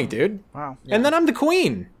me the money, dude. Wow. And then I'm the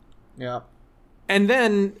queen. Yeah. And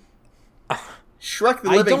then Shrek the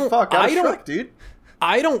I living don't- fuck out of I don't- Shrek, dude.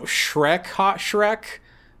 I don't Shrek hot Shrek,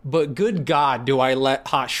 but good God, do I let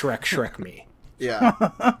hot Shrek me. Yeah.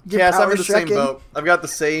 Cass, I'm power in the same Shreking. boat. I've got the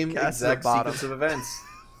same Cass is exact the bottom. sequence of events.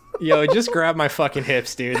 Yo, just grab my fucking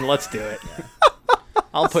hips, dude, and let's do it.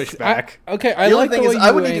 I'll push back. Okay, The I only like thing the way is, you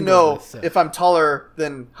I would need to angle know this. if I'm taller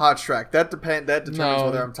than Hot Shrek. That determines No.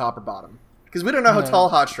 whether I'm top or bottom. Because we don't know how No. tall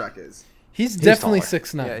Hot Shrek is. He's definitely taller.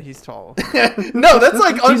 6'9". Yeah, he's tall. No, that's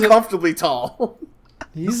like uncomfortably tall.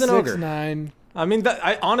 He's an ogre. 6'9". I mean,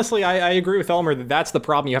 honestly, I agree with Elmer that that's the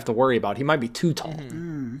problem you have to worry about. He might be too tall.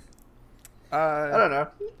 I don't know.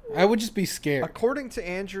 I would just be scared. According to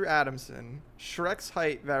Andrew Adamson, Shrek's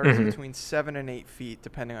height varies between 7 and 8 feet,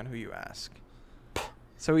 depending on who you ask.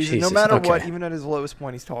 So he's Jesus, no matter okay. what, even at his lowest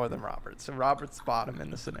point, he's taller than Robert. So Robert's bottom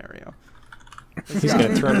in the scenario. He's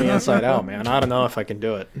gonna turn me inside out, man. I don't know if I can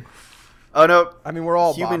do it. Oh, no. I mean, we're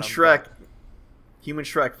all Human bottom, Shrek. Human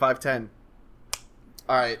Shrek, 5'10".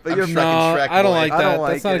 All right. But I'm you're- Shrek No, and Shrek I don't boy. like I that. don't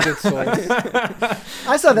That's like not a good source.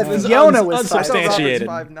 I saw that It's Fiona was but unsubstantiated.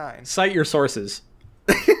 Robert's Substantiated. 5'9". Cite your sources.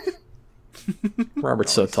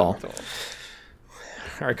 Robert's so tall.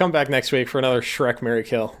 All right, come back next week for another Shrek Mary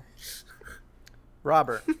Kill.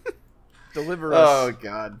 Robert, deliver us Oh,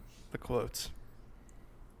 God. the quotes.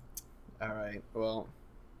 All right. Well.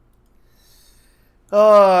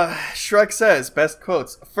 Shrek says, best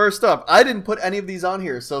quotes. First up, I didn't put any of these on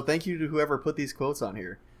here, so thank you to whoever put these quotes on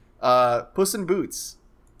here. Puss in Boots.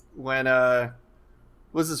 When,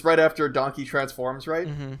 was this right after Donkey transforms, right?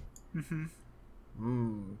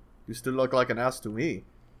 You still look like an ass to me.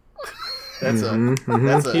 That's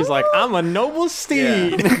that's a He's like, I'm a noble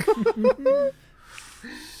steed.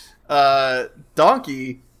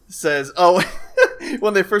 Donkey says, oh,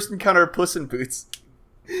 when they first encounter Puss in Boots,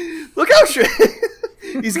 look how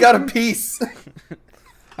he's got a piece.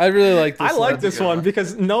 I really like this. I like one. this one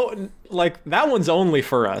because that one's only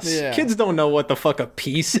for us. Yeah. Kids don't know what the fuck a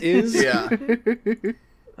piece is. Yeah.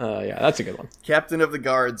 Yeah, that's a good one. Captain of the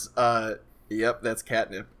Guards, yep, that's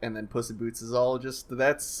catnip. And then Puss in Boots is all just,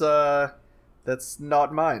 that's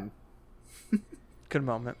not mine. Good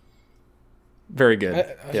moment. Very good.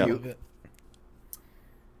 I Yeah. love it.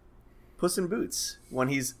 Puss in Boots when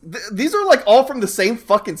he's these are like all from the same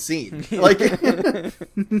fucking scene. Like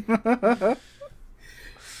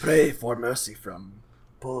pray for mercy from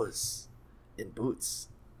Puss in Boots.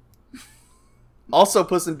 Also,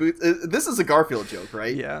 Puss in Boots. This is a Garfield joke,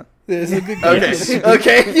 right? Yeah. This is a good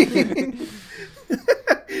Okay.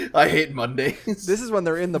 I hate Mondays. This is when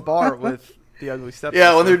they're in the bar with the ugly stepsister.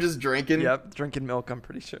 Yeah, when they're just drinking. Yep, drinking milk, I'm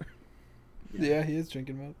pretty sure. Yeah, he is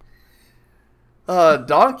drinking milk.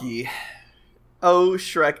 Donkey. Oh,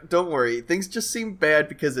 Shrek, don't worry. Things just seem bad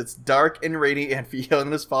because it's dark and rainy and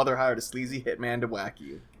Fiona's father hired a sleazy hitman to whack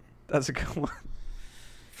you. That's a good one.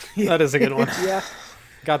 That is a good one. Yeah.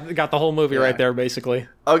 Got the whole movie right there, basically.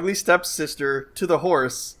 Ugly stepsister to the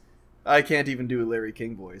horse. I can't even do a Larry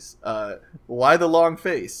King voice. Why the long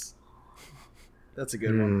face? That's a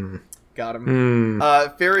good one. Got him.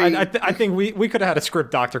 Fairy. I think we could have had a script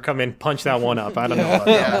doctor come in, punch that one up. I don't know about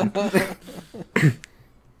that one.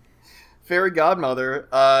 Fairy godmother.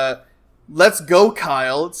 Let's go,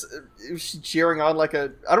 Kyle. Was she cheering on like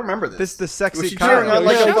a? I don't remember this. This the sexy Was she Kyle. cheering on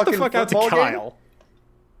like a Shout the fucking fuck out to football game? Kyle.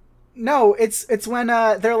 No, it's when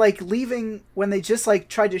they're like leaving when they just like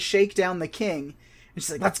tried to shake down the king. And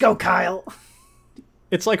she's like, "Let's go, Kyle."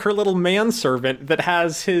 It's like her little manservant that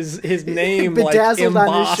has his name like Bedazzled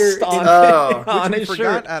on his embossed shirt. on Which we his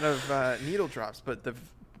forgot shirt. out of Needle Drops, but the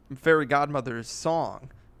Fairy Godmother's song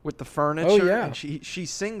with the furniture. Oh, yeah. And she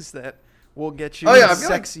sings that we'll get you Oh, yeah, I a feel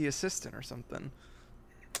like- sexy assistant or something.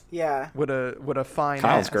 Yeah. With a fine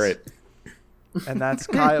Kyle's ass. great. And that's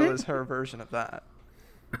Kyle is her version of that.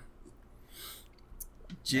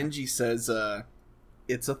 Gingy says,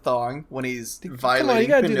 "It's a thong" when he's Come on, you violating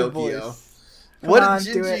gotta do the Pinocchio. voice. What on,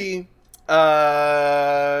 did do Gingy?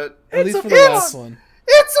 At least a for the thong! last one.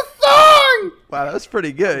 It's a thong. Wow, that was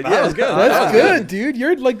pretty good. That yeah, was good. That's good, dude.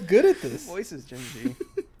 You're like good at this. Voice is Gingy.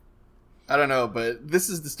 I don't know, but this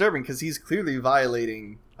is disturbing because he's clearly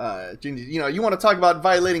violating Gingy. You know, you want to talk about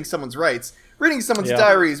violating someone's rights. Reading someone's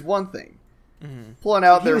diary is one thing. Pulling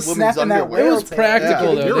out He their was women's snapping that underwear. It whale was tail.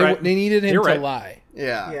 practical Yeah. though. You're right. They needed him You're to right. lie.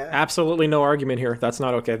 Yeah. Yeah. Absolutely no argument here. That's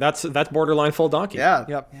not okay. That's borderline full donkey. Yeah.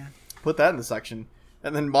 Yep. Put that in the section.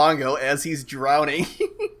 And then Mongo, as he's drowning.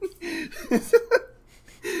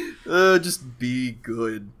 Just be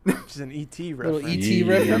good. Which is an ET Little reference. ET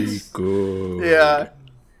reference. Good. Yeah.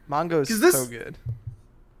 Mongo's 'Cause this- so good.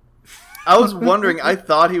 I was wondering, I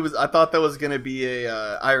thought that was going to be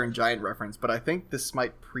a Iron Giant reference, but I think this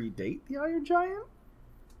might predate the Iron Giant.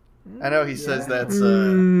 I know he says that's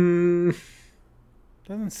Doesn't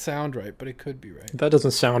sound right, but it could be right. That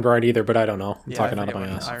doesn't sound right either, but I don't know. I'm Yeah, talking I out of forget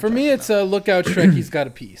my what ass. Iron For me, Giant's it's look out, Shrek. He's got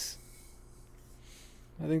a piece.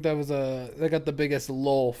 I think that was that got the biggest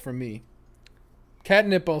lull for me.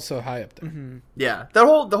 Catnip also high up there. yeah. The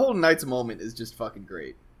whole Knight's moment is just fucking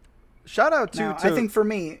great. Shout out to, Now, to I think for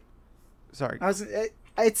me, sorry. I'm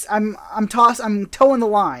towing the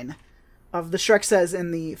line of the Shrek says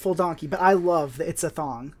in the full donkey, but I love the "It's a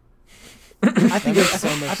thong." I think makes so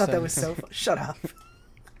much I thought that was sense. so. Shut up.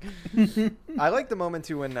 I like the moment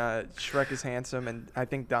too when Shrek is handsome and I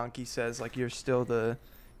think Donkey says like you're still the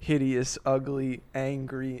hideous, ugly,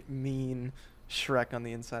 angry, mean Shrek on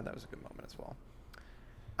the inside. That was a good moment as well.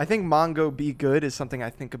 I think Mongo Be Good is something I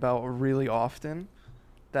think about really often.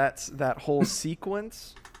 That's that whole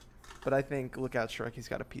sequence. But I think Look Out Shrek, he's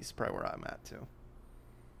got a piece probably where I'm at too.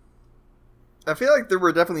 I feel like there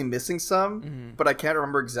were definitely missing some, but I can't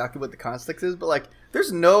remember exactly what the context is. But like,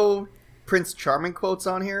 there's no Prince Charming quotes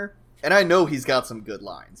on here, and I know he's got some good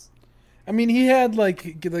lines. I mean, he had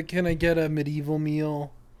like, "Can I get a medieval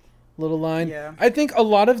meal?" little line. Yeah. I think a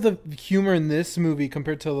lot of the humor in this movie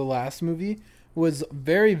compared to the last movie was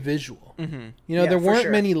very visual. You know, Yeah, there for weren't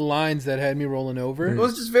sure. many lines that had me rolling over. It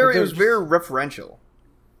was just very, But it was very referential.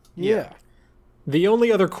 Yeah. The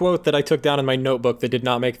only other quote that I took down in my notebook that did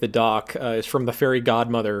not make the doc is from the fairy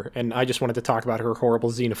godmother, and I just wanted to talk about her horrible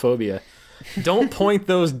xenophobia. Don't point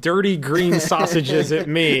those dirty green sausages at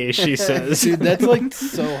me, she says. Dude, that's like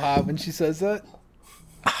so hot when she says that.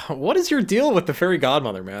 What is your deal with the fairy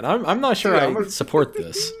godmother, man? I'm not sure Dude, I I'm a- support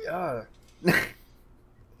this. Yeah. I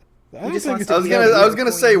don't just think wants it's to I was be gonna, able to I was be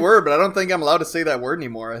gonna the say queen. word, but I don't think I'm allowed to say that word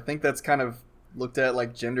anymore. I think that's kind of looked at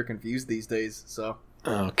like gender confused these days. So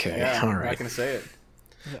Okay, yeah, all I'm not right. gonna say it.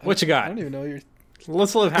 What you I got? don't even know you're.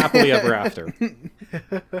 Let's live happily ever after.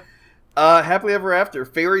 Happily ever after.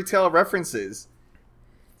 Fairy tale references.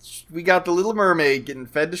 We got the Little Mermaid getting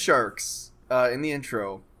fed to sharks in the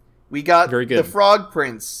intro. We got Very good. the Frog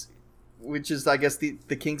Prince, which is, I guess, the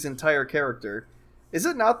king's entire character. Is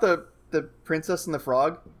it not the Princess and the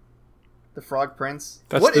Frog? The Frog Prince?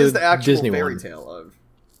 That's What is the the actual Disney fairy one. tale of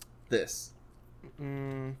this?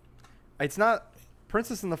 It's not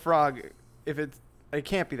Princess and the Frog, it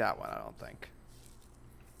can't be that one, I don't think.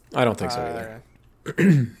 I don't think so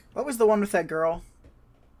either. What was the one with that girl?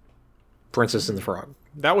 Princess and the Frog.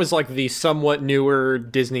 That was like the somewhat newer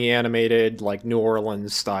Disney animated, like New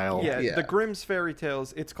Orleans style. Yeah, the Grimm's fairy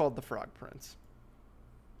tales. It's called The Frog Prince.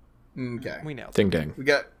 Okay. We nailed it. Ding ding.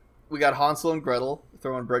 We got Hansel and Gretel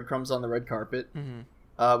throwing breadcrumbs on the red carpet.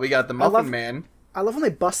 Mm-hmm. We got the Muffin Man. I love when they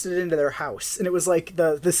busted into their house, and it was like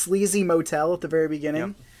the sleazy motel at the very beginning.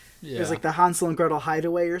 Yep. Yeah. It was like the Hansel and Gretel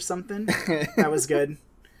hideaway or something. That was good.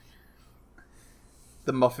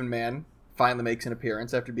 The Muffin Man finally makes an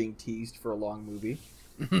appearance after being teased for a long movie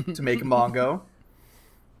to make Mongo.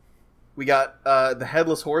 We got the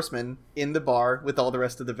Headless Horseman in the bar with all the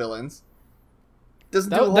rest of the villains. Doesn't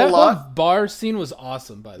do a whole that lot. whole bar scene was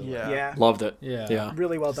awesome, by the way. Yeah. Loved it. Yeah. Yeah.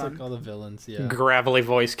 Really well Just done. like all the villains. Yeah. Gravelly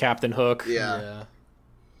voice Captain Hook. Yeah.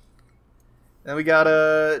 Then we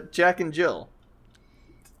got Jack and Jill.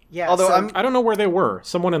 Yeah. Although so I'm- I don't know where they were.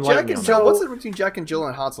 Someone enlightened Jack me and on Jill. that. What's the difference between Jack and Jill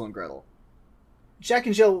and Hansel and Gretel? Jack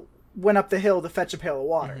and Jill went up the hill to fetch a pail of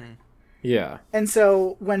water. Mm-hmm. Yeah. And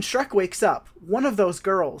so when Shrek wakes up, one of those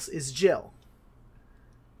girls is Jill.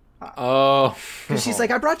 Oh. Because she's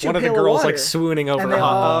like, I brought you One a of the pail girls of water. like swooning over. And they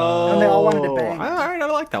all wanted to bang. All right, I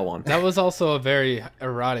like that one. That was also a very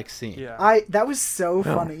erotic scene. Yeah. That was so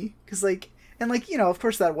funny. Because of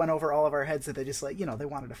course that went over all of our heads that they just they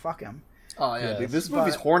wanted to fuck him. Oh yeah, Yes. dude, this But-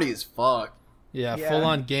 movie's horny as fuck. Yeah, Yeah. full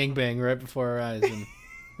on gangbang right before our eyes, and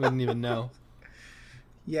we didn't even know.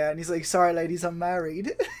 Yeah, and he's like, sorry ladies, I'm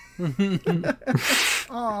married.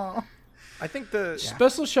 Aw. I think the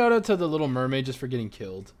Special shout out to the Little Mermaid just for getting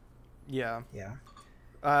killed. yeah. Yeah.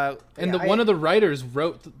 And Yeah, one of the writers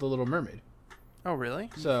wrote the Little Mermaid. Oh really?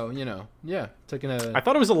 So, taking a... I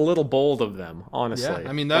thought it was a little bold of them, honestly. Yeah,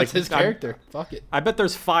 I mean, that's Like, his character. Fuck it. I bet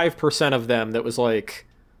there's 5% of them that was like,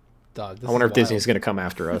 Dog, this I wonder is if Disney's wild. going to come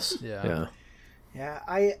after us. Yeah. Yeah,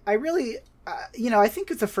 I really, I think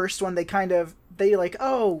with the first one, they like,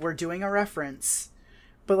 oh, we're doing a reference.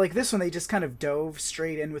 But like this one, they just kind of dove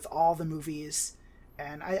straight in with all the movies.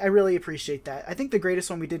 And I really appreciate that. I think the greatest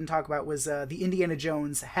one we didn't talk about was the Indiana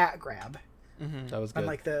Jones hat grab. That was good. And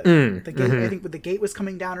like the gate, mhm. I think the gate was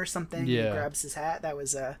coming down or something. Yeah. He grabs his hat. That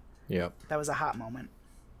was a hot moment.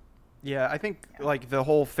 Yeah, I think like the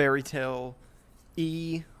whole fairy tale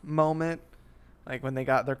moment, like when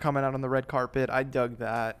they're coming out on the red carpet, I dug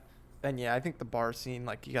that. And yeah, I think the bar scene,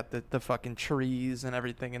 like you got the fucking trees and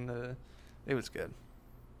everything it was good.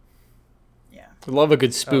 Yeah, I love a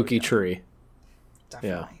good spooky tree.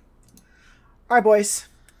 definitely. All right, boys.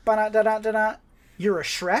 Ba-da-da-da-da-da. You're a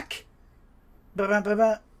Shrek?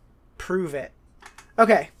 Ba-ba-ba-ba. Prove it.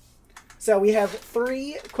 Okay, so we have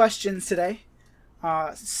 3 questions today,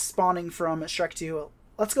 spawning from Shrek 2.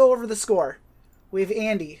 Let's go over the score. We have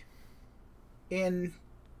Andy in...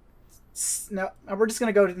 No, we're just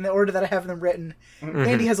going to go in the order that I have them written.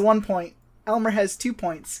 Andy has 1 point. Elmer has 2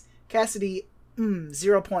 points. Cassidy,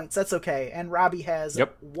 0 points. That's okay. And Robbie has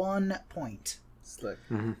 1 point. Slick.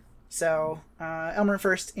 So, Elmer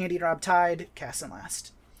first, Andy and Rob tied, Cass in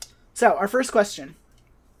last. So, our first question.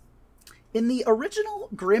 In the original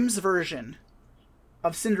Grimm's version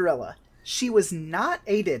of Cinderella, she was not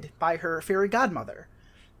aided by her fairy godmother,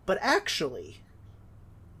 but actually...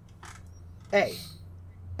 A.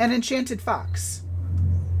 An enchanted fox.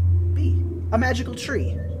 B. A magical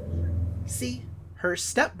tree. C. Her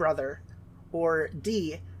stepbrother. Or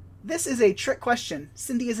D. This is a trick question.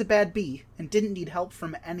 Cindy is a bad bee and didn't need help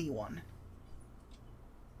from anyone.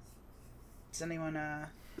 Does anyone,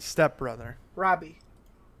 Stepbrother. Robbie.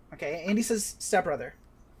 Okay, Andy says stepbrother.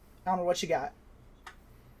 Elmer, what you got?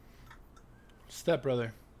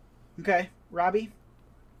 Stepbrother. Okay, Robbie.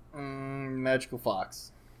 Magical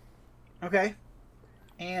fox. Okay.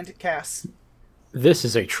 And Cass. This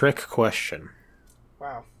is a trick question.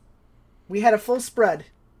 Wow. We had a full spread.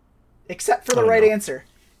 Except for the Oh, right no. answer.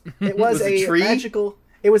 It was, Was it a tree? magical...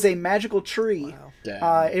 It was a magical tree. Wow.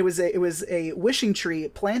 Damn. It was a wishing tree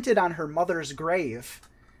planted on her mother's grave.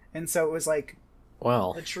 And so it was like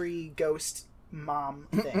Well, a tree ghost mom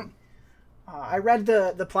thing. I read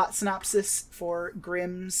the plot synopsis for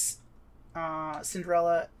Grimm's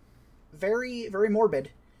Cinderella. Very, very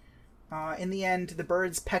morbid. In the end, the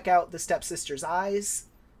birds peck out the stepsister's eyes,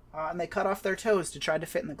 and they cut off their toes to try to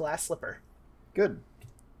fit in the glass slipper. Good.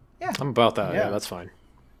 I'm about that. Yeah. Yeah, that's fine.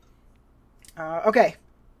 Okay.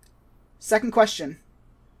 Second question.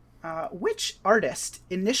 Which artist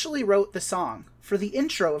initially wrote the song for the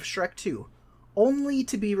intro of Shrek 2, only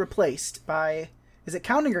to be replaced by... Is it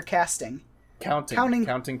Counting or Casting?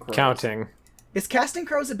 Counting crows. Counting. Is Casting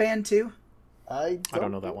Crows a band too? I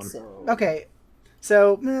don't know that think one. So. Okay.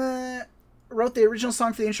 So, wrote the original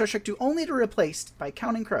song for the intro Shrek 2 only to be replaced by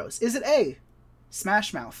Counting Crows? Is it A,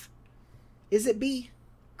 Smash Mouth? Is it B,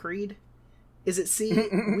 Creed? Is it C,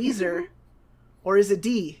 Weezer? Or is it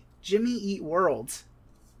D, Jimmy Eat World?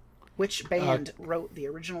 Which band wrote the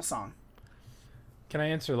original song? Can I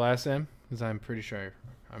answer last, Sam? Because I'm pretty sure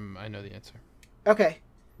I know the answer. Okay.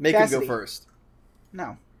 Make Cassidy. him go first.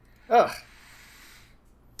 No. Ugh.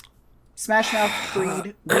 Smash Mouth,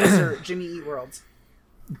 Creed, Weezer, Jimmy Eat World.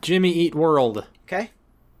 Jimmy Eat World. Okay.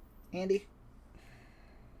 Andy?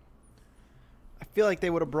 I feel like they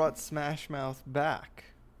would have brought Smash Mouth back.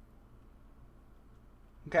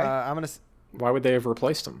 Okay. I'm gonna. Why would they have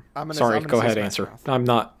replaced him? I'm Sorry, gonna go say ahead, Smash answer. Mouth. I'm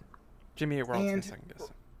not. Jimmy Eat World's my And- second guess.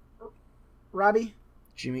 Robbie?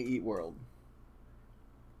 Jimmy Eat World.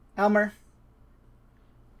 Elmer?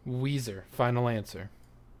 Weezer. Final answer.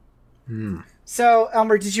 So,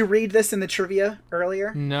 Elmer, did you read this in the trivia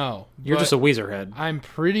earlier? No. You're but just a Weezer head. I'm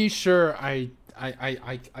pretty sure I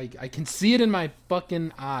can see it in my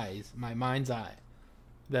fucking eyes, my mind's eye,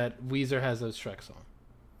 that Weezer has a Shrek song.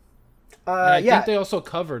 And I Yeah. think they also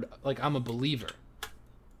covered, like, I'm a Believer.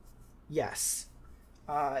 Yes.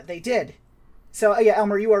 They did. So, yeah,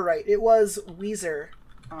 Elmer, you are right. It was Weezer.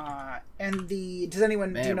 Does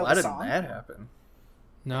anyone, do you Man, know why the did song? that happen?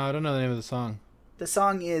 No, I don't know the name of the song. The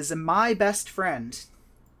song is My Best Friend.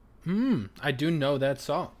 I do know that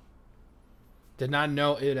song. Did not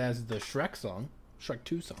know it as the Shrek song. Shrek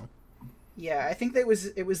 2 song. Yeah, I think it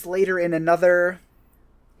was later in another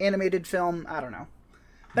animated film. I don't know.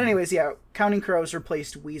 But anyways, yeah, Counting Crows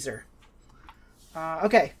replaced Weezer.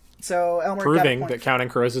 Okay, so Elmer got a Proving point. that Counting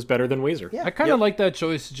Crows is better than Weezer. Yeah. I kind of like that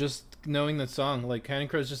choice, just knowing the song. Like, Counting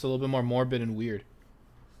Crows is just a little bit more morbid and weird.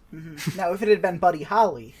 Now, if it had been Buddy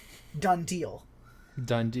Holly, done deal.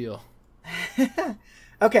 Done deal.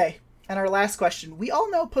 Okay, and our last question. We all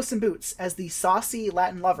know Puss in Boots as the saucy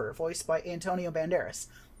Latin lover voiced by Antonio Banderas.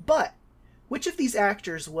 But which of these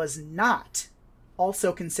actors was not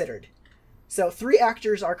also considered? So 3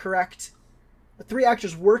 actors are correct. 3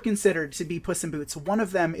 actors were considered to be Puss in Boots. One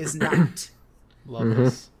of them is not. Love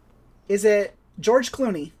this. Is it George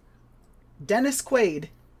Clooney, Dennis Quaid,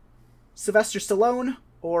 Sylvester Stallone,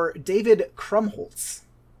 or David Krumholtz?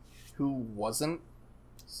 Who wasn't?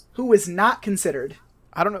 Who was not considered?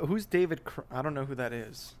 I don't know who's David. I don't know who that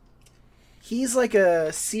is. He's like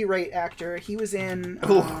a C-rate actor. He was in...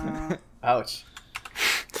 Ouch.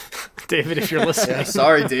 David, if you're listening. Yeah,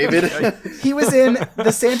 sorry, David. he was in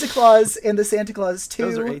The Santa Claus and The Santa Claus 2.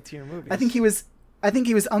 Those are A-tier movies. I think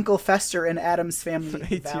he was Uncle Fester in Addams Family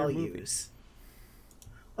A-tier Values.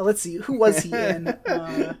 Let's see. Who was he in?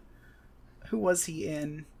 Who was he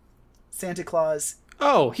in? Santa Claus.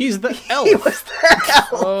 Oh, he's the elf. He was the elf.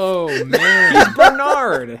 Oh, man.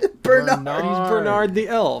 Bernard. Bernard. He's Bernard the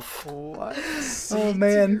elf. What? Oh,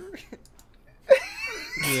 man.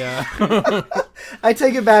 Yeah. I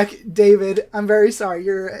take it back, David. I'm very sorry.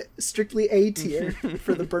 You're strictly A tier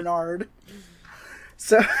for the Bernard.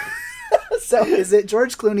 So is it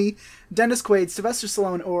George Clooney, Dennis Quaid, Sylvester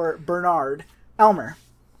Stallone, or Bernard? Elmer.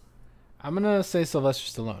 I'm going to say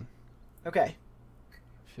Sylvester Stallone. Okay.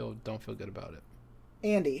 Don't feel good about it.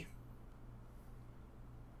 Andy.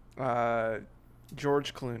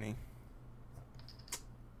 George Clooney.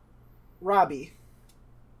 Robbie.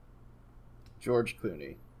 George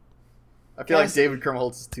Clooney. I feel like Yes. David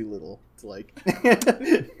Krumholtz is too little to like.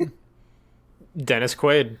 Dennis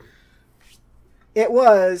Quaid. It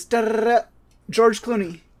was George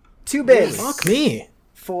Clooney. Too big Fuck me.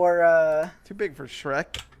 for Too big for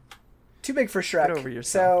Shrek. too big for Shrek. Get over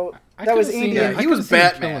yourself. So I that was could've Andy. seen- and, he I was could've seen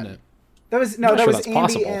him Batman. killing it. that was not sure Andy that's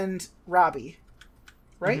possible. and Robbie,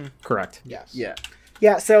 right? Correct. Yes. Yeah.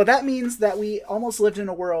 Yeah. So that means that we almost lived in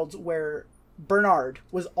a world where Bernard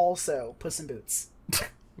was also Puss in Boots.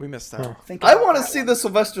 We missed out. Think I about want to that see one. the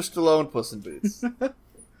Sylvester Stallone Puss in Boots.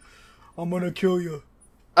 I'm gonna kill you.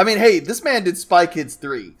 I mean, hey, this man did Spy Kids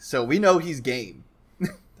 3, so we know he's game.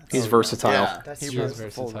 He's versatile. Yeah. That's He true. was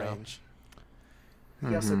full versatile. range.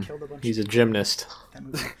 He also killed a bunch. He's of a gymnast. that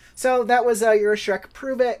movie. So that was your Shrek.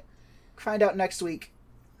 Prove it. Find out next week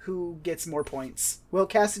who gets more points. Will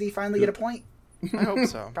Cassidy finally get a point? I hope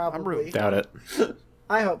so. I'm Probably. rooting. Doubt it.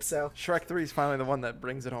 I hope so. Shrek 3 is finally the one that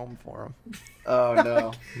brings it home for him. Oh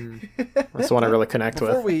no. That's the one I really connect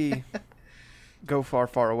Before with. we go far,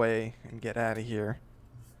 far away and get out of here,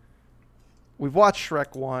 we've watched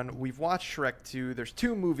Shrek 1. We've watched Shrek 2. There's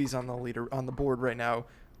 2 movies on the board right now.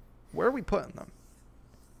 Where are we putting them?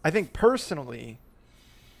 I think personally,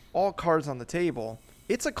 all cards on the table.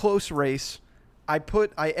 It's a close race. I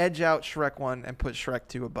edge out Shrek 1 and put Shrek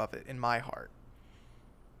 2 above it in my heart.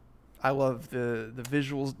 I love the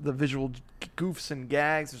visual goofs and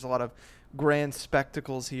gags. There's a lot of grand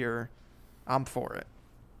spectacles here. I'm for it.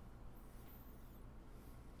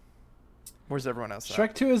 Where's everyone else at?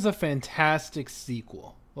 Shrek 2 is a fantastic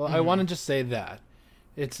sequel. Well, I want to just say that.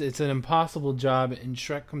 It's an impossible job, and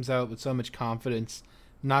Shrek comes out with so much confidence,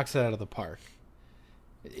 knocks it out of the park.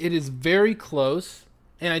 It is very close,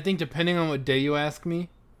 and I think depending on what day you ask me,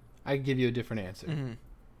 I can give you a different answer. Mm-hmm.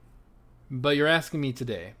 But you're asking me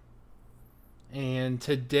today. And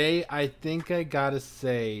today, I think I gotta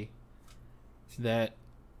say that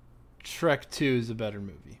Shrek 2 is a better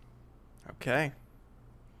movie. Okay.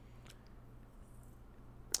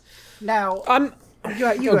 Now,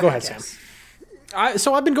 you go ahead, Sam.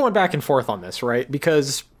 So I've been going back and forth on this, right?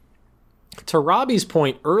 Because to Robbie's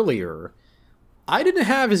point earlier, I didn't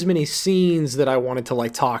have as many scenes that I wanted to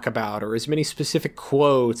like talk about, or as many specific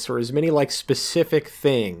quotes, or as many like specific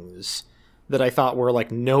things that I thought were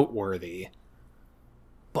like noteworthy.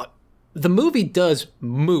 But the movie does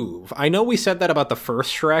move. I know we said that about the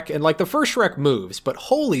first Shrek, and like the first Shrek moves, but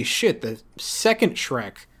holy shit, the second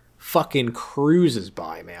Shrek fucking cruises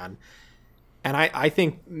by, man. And I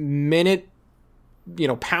think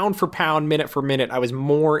pound for pound, minute for minute, I was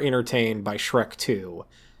more entertained by Shrek 2.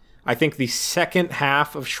 I think the second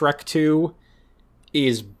half of Shrek 2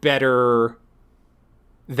 is better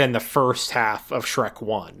than the first half of Shrek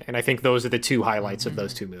 1. And I think those are the two highlights of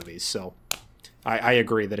those two movies. So I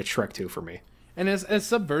agree that it's Shrek 2 for me. And as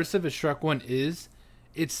subversive as Shrek 1 is,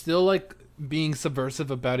 it's still like being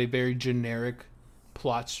subversive about a very generic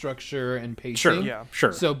plot structure and pacing. Sure, yeah,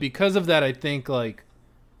 sure. So because of that, I think like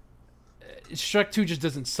Shrek 2 just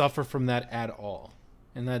doesn't suffer from that at all.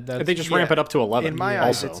 And that's, they just ramp it up to 11. In my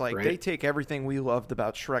eyes, also, it's like right? they take everything we loved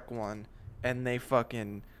about Shrek 1 and they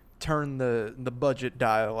fucking turn the budget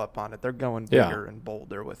dial up on it. They're going bigger and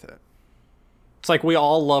bolder with it. It's like we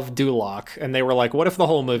all love Duloc, and they were like, what if the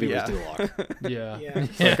whole movie was Duloc? Yeah.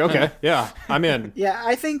 It's like, okay, yeah, I'm in. Yeah,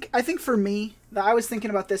 I think for me, I was thinking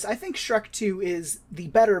about this. I think Shrek 2 is the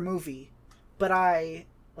better movie, but I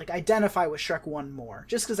like identify with Shrek 1 more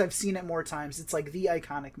just because I've seen it more times. It's like the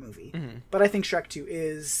iconic movie. Mm-hmm. But I think Shrek 2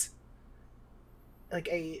 is like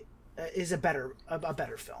a better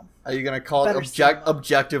film. Are you gonna call it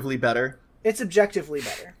objectively better? It's objectively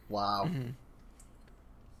better. Wow. Mm-hmm.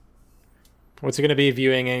 What's it going to be,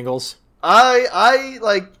 viewing angles? I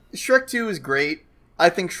like Shrek 2 is great. I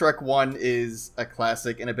think Shrek 1 is a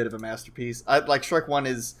classic and a bit of a masterpiece. I like Shrek 1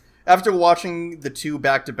 is, after watching the two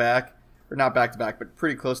back to back, or not back to back, but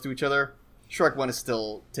pretty close to each other, Shrek 1 is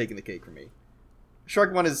still taking the cake for me.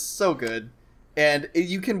 Shrek 1 is so good, and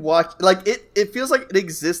you can watch, like, it feels like it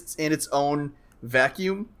exists in its own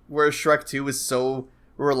vacuum, whereas Shrek 2 is so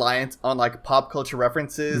reliant on like pop culture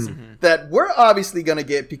references that we're obviously gonna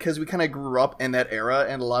get because we kind of grew up in that era,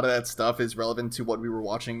 and a lot of that stuff is relevant to what we were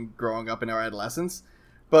watching growing up in our adolescence.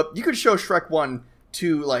 But you could show Shrek 1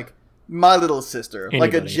 to like my little sister,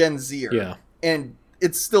 like a Gen Zer, and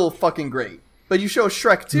it's still fucking great. But you show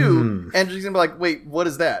Shrek 2 and she's gonna be like, wait, what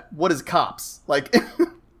is that? What is cops? Like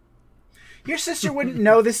Your sister wouldn't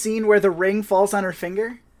know the scene where the ring falls on her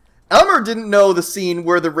finger? Elmer didn't know the scene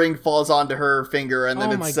where the ring falls onto her finger and then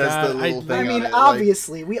Oh it says God. the little thing I mean, on it.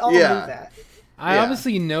 obviously, we all knew that. I Yeah.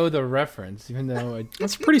 obviously know the reference, even though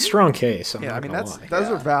That's a pretty strong case. I'm Yeah, not I mean, gonna lie. those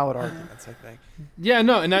are valid arguments, I think.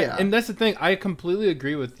 and that's the thing. I completely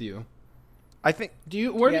agree with you. I think Do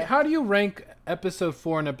you Yeah. how do you rank episode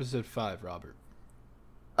 4 and episode 5, Robert?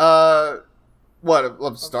 What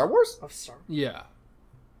of Star Wars? Of Star Wars. Yeah.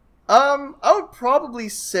 I would probably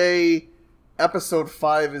say episode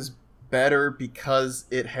 5 is better because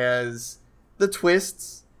it has the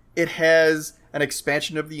twists, it has an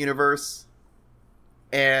expansion of the universe,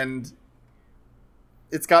 and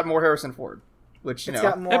it's got more Harrison Ford, which It's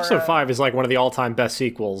got more, Episode 5 is like one of the all-time best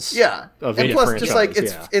sequels. yeah, Of and any plus franchise, just like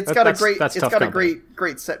it's got a great that's it's tough got a company.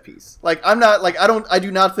 great set piece. Like I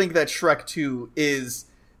do not think that Shrek 2 is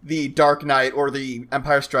the Dark Knight or the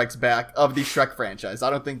Empire Strikes Back of the Shrek franchise. I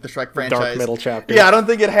don't think the Shrek franchise Dark middle chapter. Yeah, I don't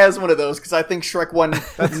think it has one of those because I think Shrek 1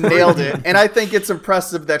 nailed it, and I think it's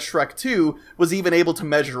impressive that Shrek 2 was even able to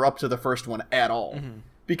measure up to the first one at all.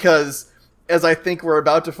 Because as I think we're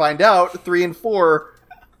about to find out, 3 and 4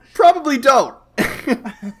 probably don't.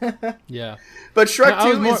 Yeah. But Shrek No, I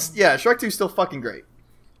was 2 more- Shrek 2 is still fucking great.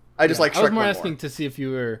 I just like Shrek I was more 1 asking to see if you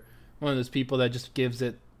were one of those people that just gives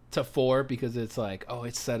it to 4 because it's like, oh,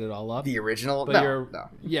 it set it all up. the original. But No.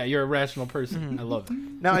 you're a rational person. I love it.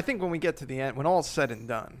 now I think when we get to the end, when all's said and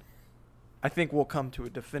done, I think we'll come to a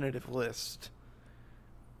definitive list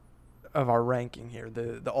of our ranking here.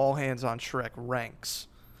 The all hands on Shrek ranks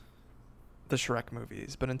the Shrek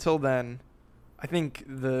movies. But until then, I think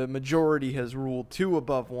the majority has ruled 2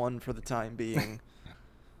 above 1 for the time being.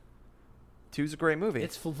 2's a great movie.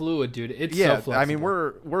 It's fluid, dude. It's yeah, so flexible. I mean,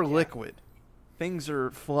 we're liquid. Things are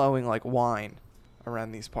flowing like wine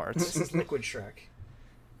around these parts. This is Liquid Shrek.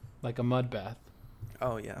 like a mud bath.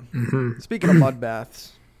 Oh, yeah. Speaking of mud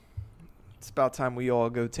baths, it's about time we all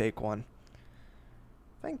go take one.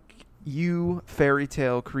 Thank you, fairy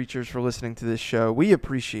tale creatures, for listening to this show. We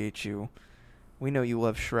appreciate you. We know you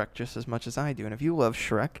love Shrek just as much as I do. And if you love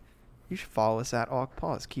Shrek, you should follow us at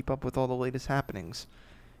AugPause. Keep up with all the latest happenings.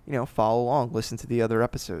 You know, follow along. Listen to the other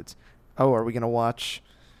episodes. Oh, are we going to watch,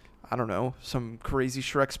 I don't know, some crazy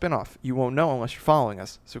Shrek spinoff? You won't know unless you're following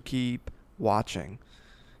us. So keep watching.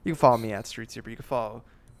 You can follow me at Street Super. You can follow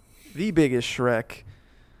the biggest Shrek,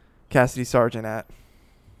 Cassidy Sargent,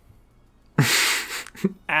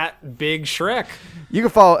 At Big Shrek. You can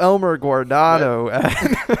follow Elmer Guardado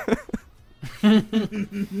at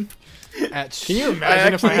Can you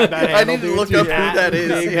imagine if I had that handle, I need to dude? look up who At that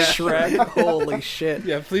is. Big Yeah. Shrek. Holy shit.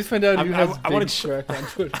 Yeah, please find out who has I Big wanna Shrek on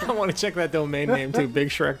Twitter. I want to check that domain name too,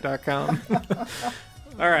 bigshrek.com.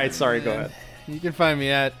 All right, sorry, go ahead. You can find me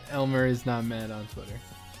at Elmer is not mad on Twitter.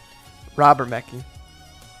 Robert Mecki.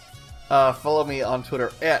 Follow me on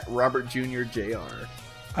Twitter at Robert Jr.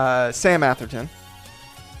 Jr. Sam Atherton.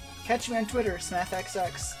 Catch me on Twitter,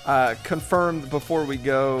 SmathXX. Confirmed before we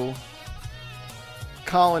go,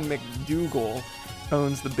 Colin McDougall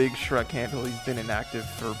owns the Big Shrek handle. He's been inactive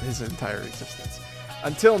for his entire existence.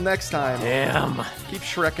 Until next time, Damn. keep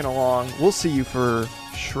Shrekking along. We'll see you for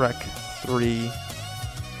Shrek 3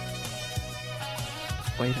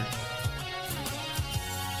 later.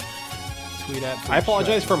 Tweet at Big I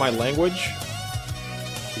apologize Shrek. for my language.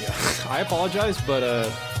 Yeah, I apologize, but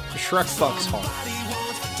Shrek fucks hard. Somebody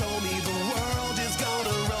once told me the world is gonna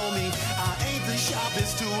roll me. I ain't the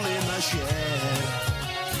sharpest tool in the shed.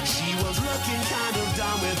 She was looking kind of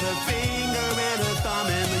dumb with her finger and her thumb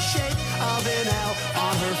in the shape of an L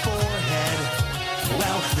on her forehead.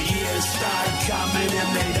 Well, the years start coming and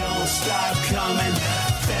they don't stop coming.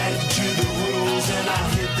 Fed to the rules and I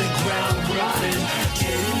hit the ground running.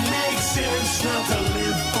 Didn't make sense not to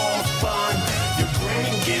live for fun. Your brain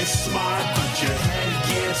gets smart, but your head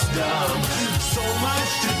gets dumb. So much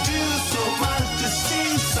to do, so much to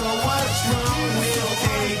see, so what's wrong with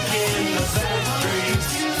taking the back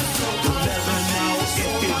streets? You'll never know if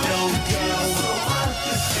you don't go.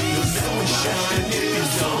 You'll never shine if you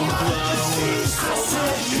don't glow. So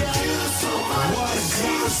much to do, so much to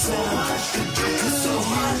see, so much to do, so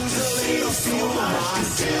much to see, so much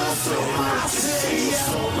to do, so